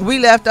off at. We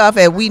left off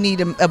at we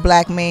need a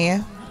black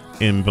man.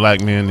 And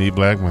black men need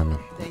black women.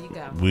 There you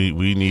go.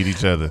 We need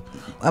each other.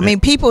 I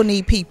mean, people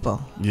need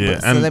people. Yeah,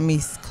 So and- let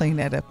me clean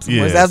that up. Some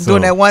Yeah, more. I was so-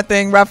 doing that one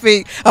thing,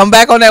 Rafiq. I'm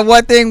back on that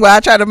one thing where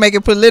I try to make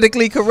it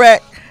politically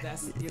correct.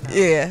 That's, you know.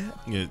 Yeah.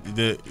 Yeah,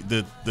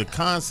 the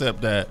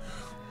concept that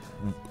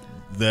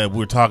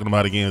we're talking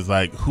about again is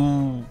like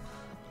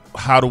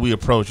how do we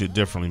approach it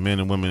differently, men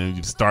and women, and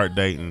you start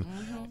dating,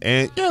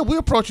 and yeah, we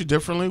approach it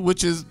differently,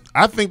 which is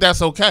I think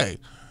that's okay.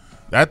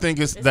 I think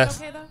Is that's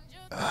it okay though?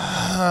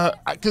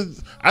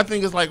 because I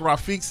think it's like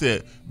Rafiq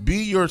said, be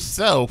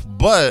yourself,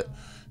 but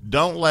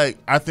don't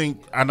I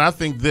think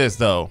this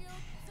though,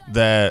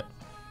 that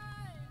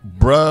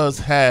bros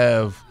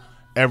have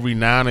every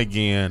now and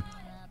again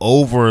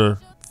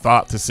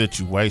overthought the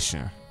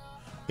situation,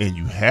 and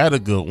you had a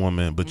good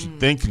woman, but you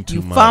thinking too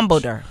You much.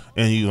 fumbled her.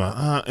 And you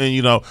and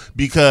you know,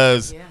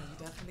 because Yeah, you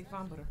definitely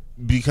fumbled her.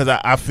 because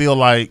I feel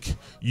like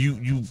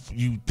you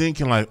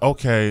thinking like,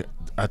 okay,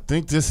 I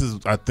think this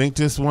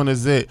one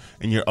is it,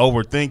 and you're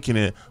overthinking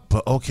it.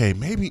 But okay,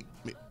 maybe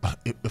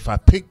if I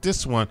pick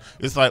this one,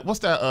 it's like what's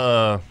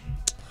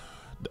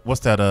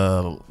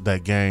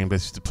that game that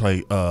used to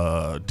play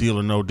Deal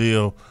or No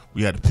Deal?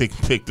 We had to pick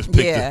the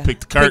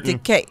curtain.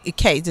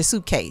 The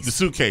suitcase. The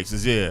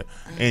suitcases, yeah.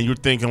 And you're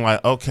thinking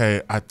like,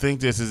 okay, I think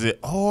this is it.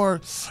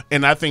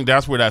 And I think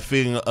that's where that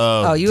feeling of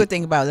Oh, you were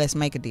thinking about let's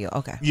make a deal.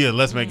 Okay. yeah,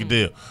 let's make a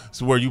deal.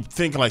 So where you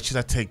thinking like, should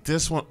I take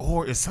this one,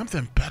 or is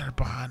something better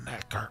behind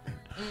that curtain?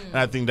 And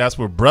I think that's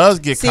where bros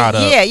get caught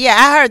up. Yeah.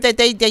 I heard that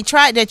they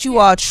tried that you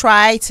all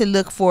try to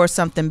look for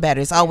something better.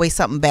 It's always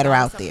something better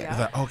out there. It's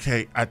like,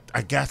 okay,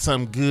 I got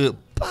something good,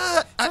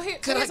 but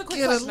could I here's a quick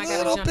get a question I gotta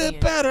little jump bit in.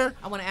 better?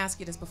 I want to ask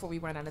you this before we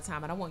run out of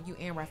time, and I want you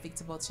and Rafiq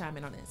to both chime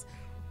in on this.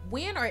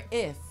 When or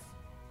if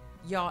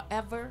y'all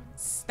ever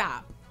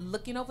stop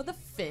looking over the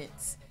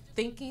fence,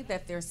 thinking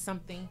that there's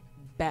something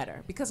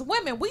better? Because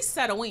women, we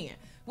settle in.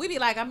 We be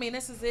like, I mean,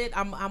 this is it.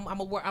 I'm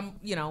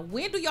you know.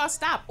 When do y'all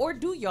stop, or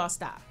do y'all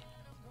stop?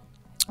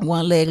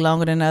 One leg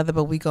longer than the other,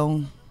 but we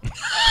gon'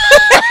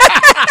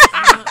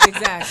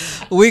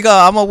 Exactly.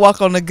 I'm gonna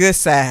walk on the good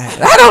side.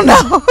 I don't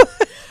know.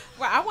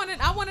 Well, I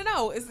want to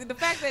know, is it the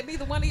fact that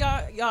neither one of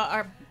y'all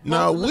are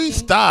No, both we looking-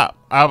 stop.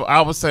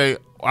 I would say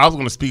I was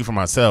going to speak for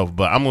myself,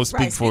 but I'm going to speak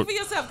Right, for speak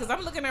for yourself, because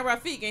I'm looking at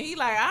Rafiq and he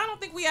like, I don't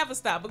think we ever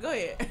stop. But go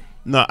ahead.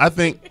 No, I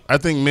think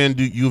men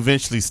do. You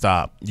eventually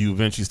stop. You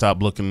eventually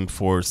stop looking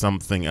for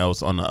something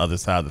else on the other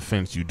side of the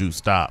fence. You do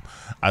stop.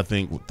 I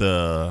think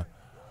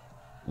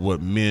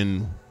what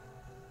men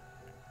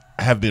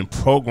have been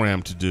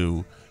programmed to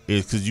do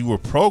is because you were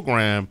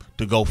programmed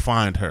to go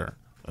find her.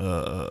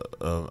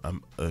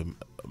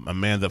 A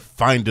man that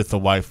findeth a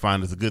wife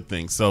findeth a good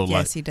thing. So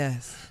Yes, he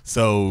does.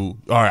 So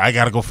all right, I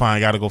gotta go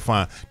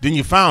find. Then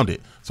you found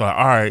it. So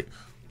all right.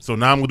 So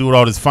now I'm gonna do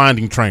all this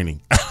finding training.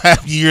 I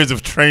have years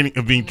of training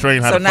of being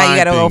trained how So to now find you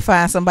gotta go things.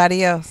 find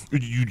somebody else.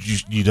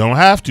 You don't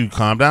have to.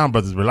 Calm down,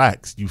 brothers.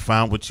 Relax. You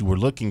found what you were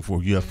looking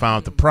for. You have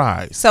found the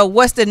prize. So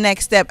what's the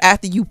next step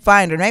after you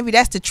find her? Maybe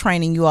that's the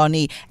training you all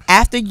need.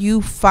 After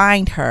you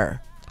find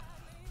her,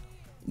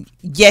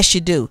 yes,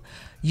 you do.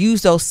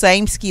 Use those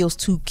same skills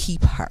to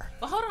keep her.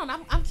 But hold on,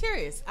 I'm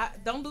curious.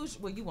 Don't lose.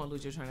 Well, you won't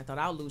lose your train of thought.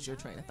 I'll lose your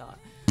train of thought.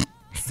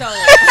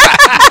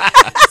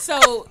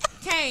 So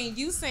Kane,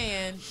 you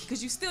saying,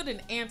 because you still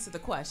didn't answer the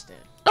question.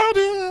 Oh,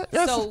 yeah.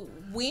 Yes. So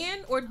when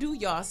or do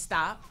y'all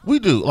stop? We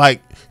do.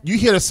 Like, you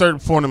hit a certain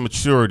point of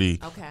maturity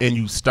Okay. and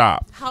you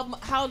stop.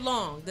 How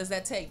long does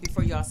that take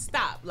before y'all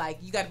stop? Like,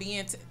 you got to be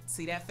into.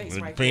 See that face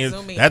It right there. depends,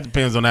 Zoom in. that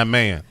depends on that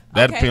man.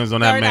 That Okay, depends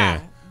on that third man.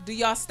 eye. Do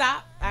y'all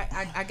stop?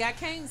 I got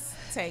Kane's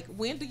take.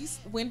 When do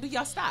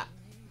y'all stop?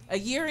 A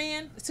year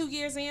in, 2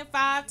 years in,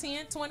 5,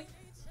 10, 20?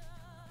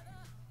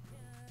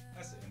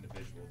 That's an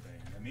individual thing.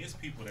 I mean, it's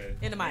people that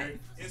In the mic.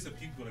 It's the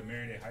people that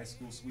marry their high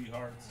school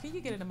sweethearts. Can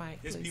you get in the mic,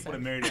 It's please, people sir?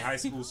 that marry their high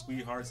school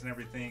sweethearts and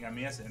everything. I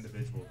mean, that's an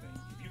individual thing.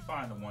 If you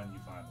find the one, you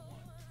find the one.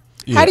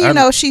 Yeah, How do you I-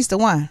 know she's the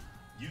one?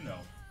 You know.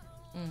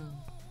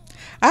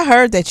 I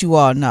heard that you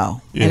all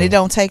know, Yeah. and it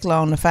don't take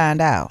long to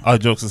find out. All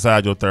jokes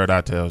aside, your third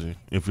eye tells you.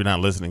 If you're not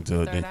listening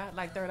to it, Third then eye,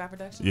 like Third Eye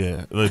Production?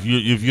 yeah.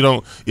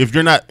 If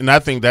you're not, and I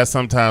think that's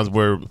sometimes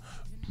where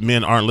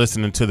men aren't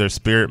listening to their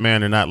spirit, man.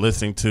 They're not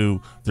listening to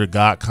their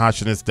God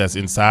consciousness that's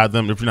inside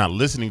them. If you're not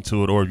listening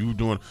to it, or you're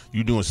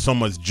doing so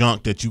much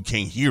junk that you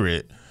can't hear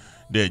it,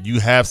 that you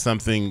have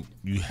something,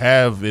 you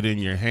have it in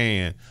your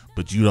hand,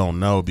 but you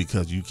don't know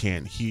because you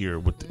can't hear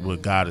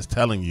what God is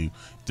telling you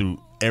through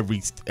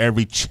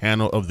every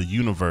channel of the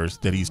universe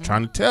that He's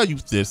trying to tell you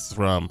this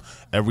from,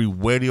 every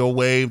radio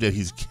wave that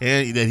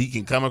he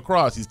can come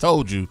across. He's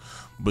told you,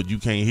 but you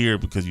can't hear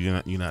it because you're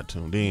not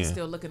tuned in.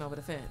 Still looking over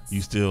the fence.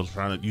 You still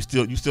turning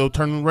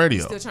the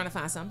radio. Still trying to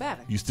find something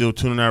better. You still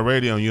tuning that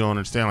radio, and you don't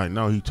understand. Like,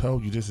 no, he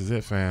told you this is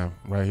it, fam,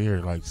 right here.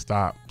 Like,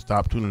 stop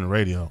tuning the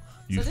radio.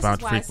 You So this found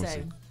is why I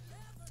frequency. say,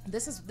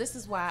 this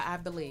is why I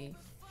believe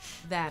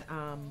that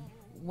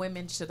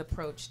women should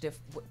approach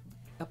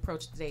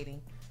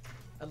dating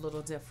a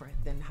little different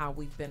than how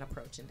we've been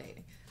approaching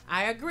dating.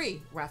 I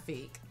agree,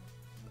 Rafiq.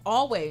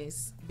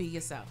 Always be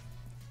yourself.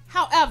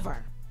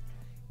 However,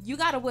 you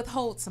got to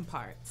withhold some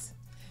parts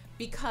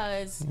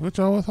because What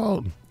y'all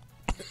withholding?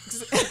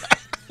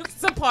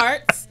 some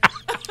parts,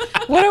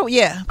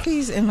 Yeah,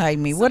 please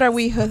enlighten me. What are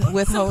we some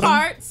withholding?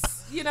 parts,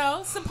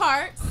 some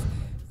parts,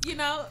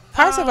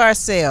 Parts of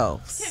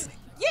ourselves.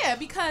 Yeah,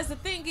 because the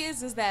thing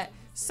is that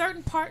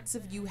certain parts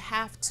of you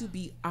have to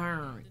be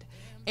earned.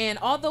 And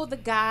although the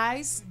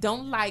guys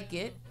don't like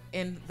it,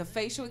 and the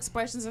facial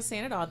expressions are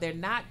saying it all, they're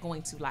not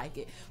going to like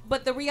it.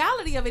 But the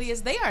reality of it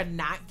is they are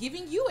not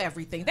giving you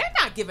everything. They're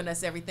not giving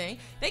us everything.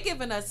 They're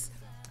giving us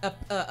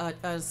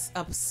a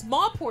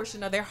small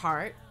portion of their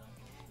heart.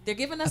 They're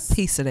giving us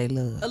Piece of their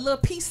love. a little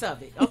piece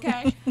of it,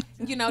 okay?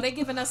 They're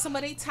giving us some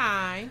of their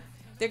time.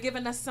 They're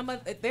giving us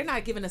they're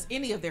not giving us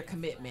any of their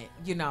commitment.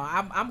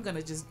 I'm going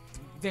to just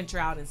venture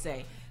out and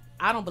say,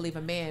 I don't believe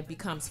a man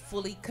becomes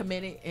fully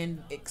committed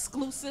and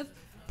exclusive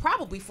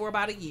probably for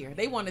about a year.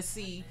 They want to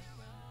see,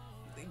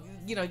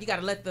 you got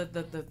to let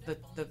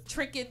the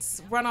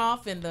trinkets run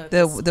off and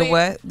the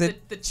what? The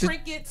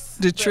trinkets.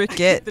 the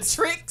trinkets. The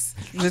tricks.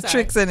 I'm The sorry.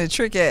 tricks and the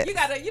trickets.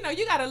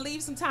 You gotta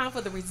leave some time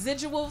for the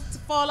residual to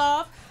fall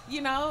off.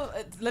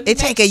 Let me It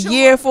take make a sure.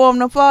 year for them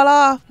to fall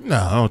off. No,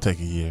 it don't take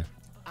a year.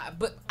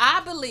 But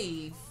I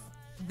believe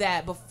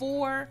that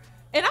before,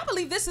 and I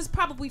believe this is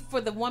probably for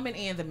the woman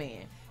and the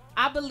man.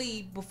 I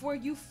believe before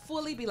you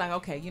fully be like,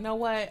 okay, you know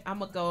what, I'm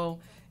gonna go.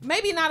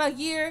 Maybe not a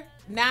year,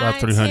 9, About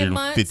 10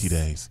 months. 350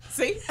 days.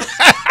 See,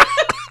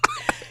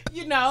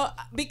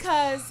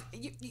 because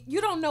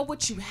you don't know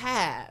what you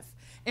have,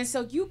 and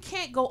so you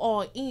can't go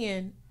all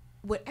in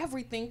with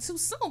everything too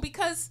soon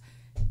because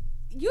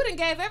you done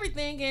gave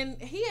everything,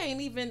 and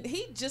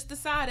he just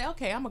decided,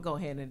 okay, I'm gonna go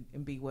ahead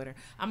and be with her.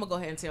 I'm gonna go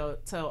ahead and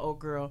tell old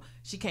girl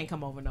she can't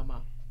come over no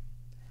more.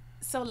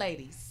 So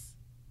ladies,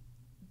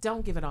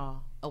 don't give it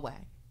all away.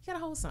 You gotta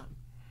hold something.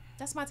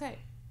 That's my take.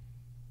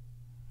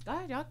 Go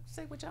ahead, y'all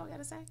say what y'all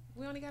gotta say.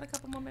 We only got a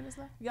couple more minutes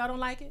left. Y'all don't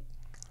like it?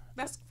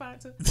 That's fine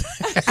too.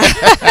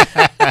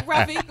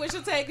 Rafiq, what's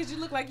your take? Because you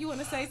look like you want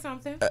to say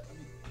something.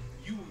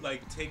 You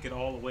take it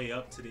all the way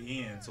up to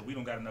the end, so we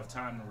don't got enough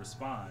time to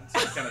respond. So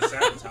you kind of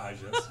sabotage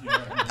us. You know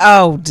what I mean?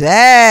 Oh,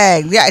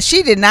 dang. Yeah,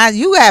 she did not.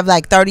 You have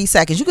 30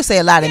 seconds. You can say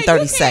a lot in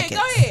 30 seconds.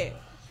 Go ahead.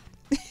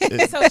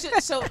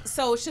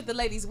 So should the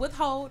ladies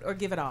withhold or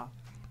give it all?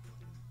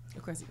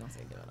 Of course, he's gonna say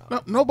give it all.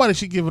 No, nobody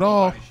should give it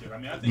all. Nobody should. I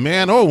mean, I think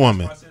Man or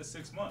woman. I said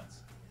 6 months.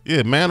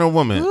 Yeah, man or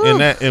woman. Ooh.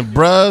 And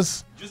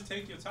bruhs. Just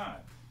take your time.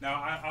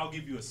 Now, I'll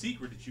give you a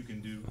secret that you can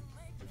do.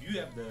 If you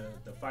have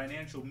the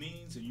financial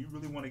means and you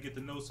really want to get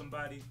to know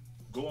somebody,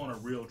 go on a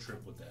real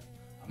trip with them.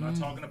 I'm not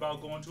talking about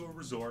going to a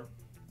resort.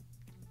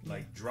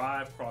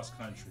 Drive cross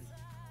country,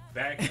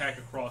 backpack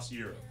across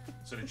Europe,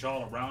 so that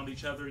y'all around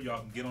each other, y'all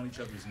can get on each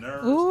other's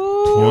nerves.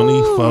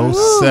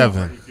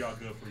 24/7. If y'all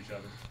good for each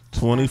other.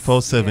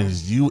 24/7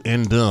 is you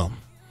and them.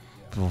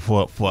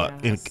 For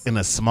in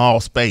a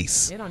small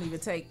space. It don't even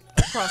take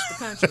across the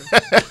country.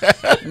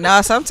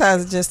 No,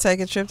 sometimes it just take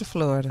a trip to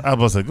Florida. I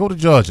was like, go to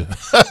Georgia.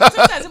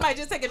 Sometimes it might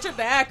just take a trip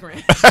to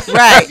Akron.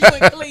 Right. You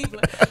in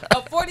Cleveland.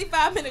 A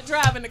 45-minute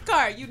drive in the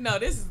car.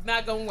 This is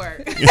not gonna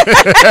work. turn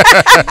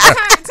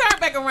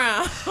back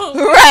around.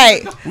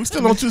 Right. We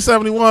still on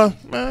 271,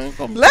 man.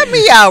 Let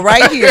me out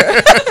right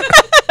here.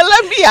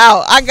 Let me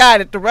out. I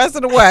got it the rest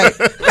of the way.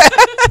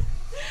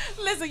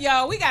 Listen,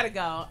 y'all, we gotta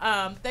go.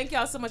 Thank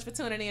y'all so much for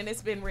tuning in.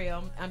 It's been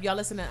real. Y'all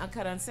listen to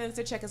Uncut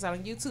Uncensored. Check us out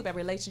on YouTube at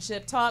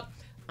Relationship Talk.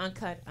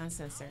 Uncut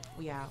Uncensored.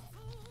 We out.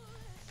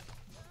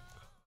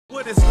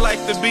 What it's like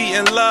to be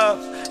in love.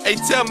 Hey,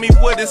 tell me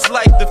what it's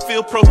like to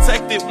feel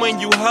protected when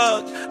you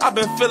hug. I've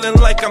been feeling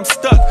like I'm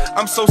stuck.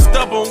 I'm so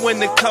stubborn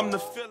when it come to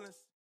feel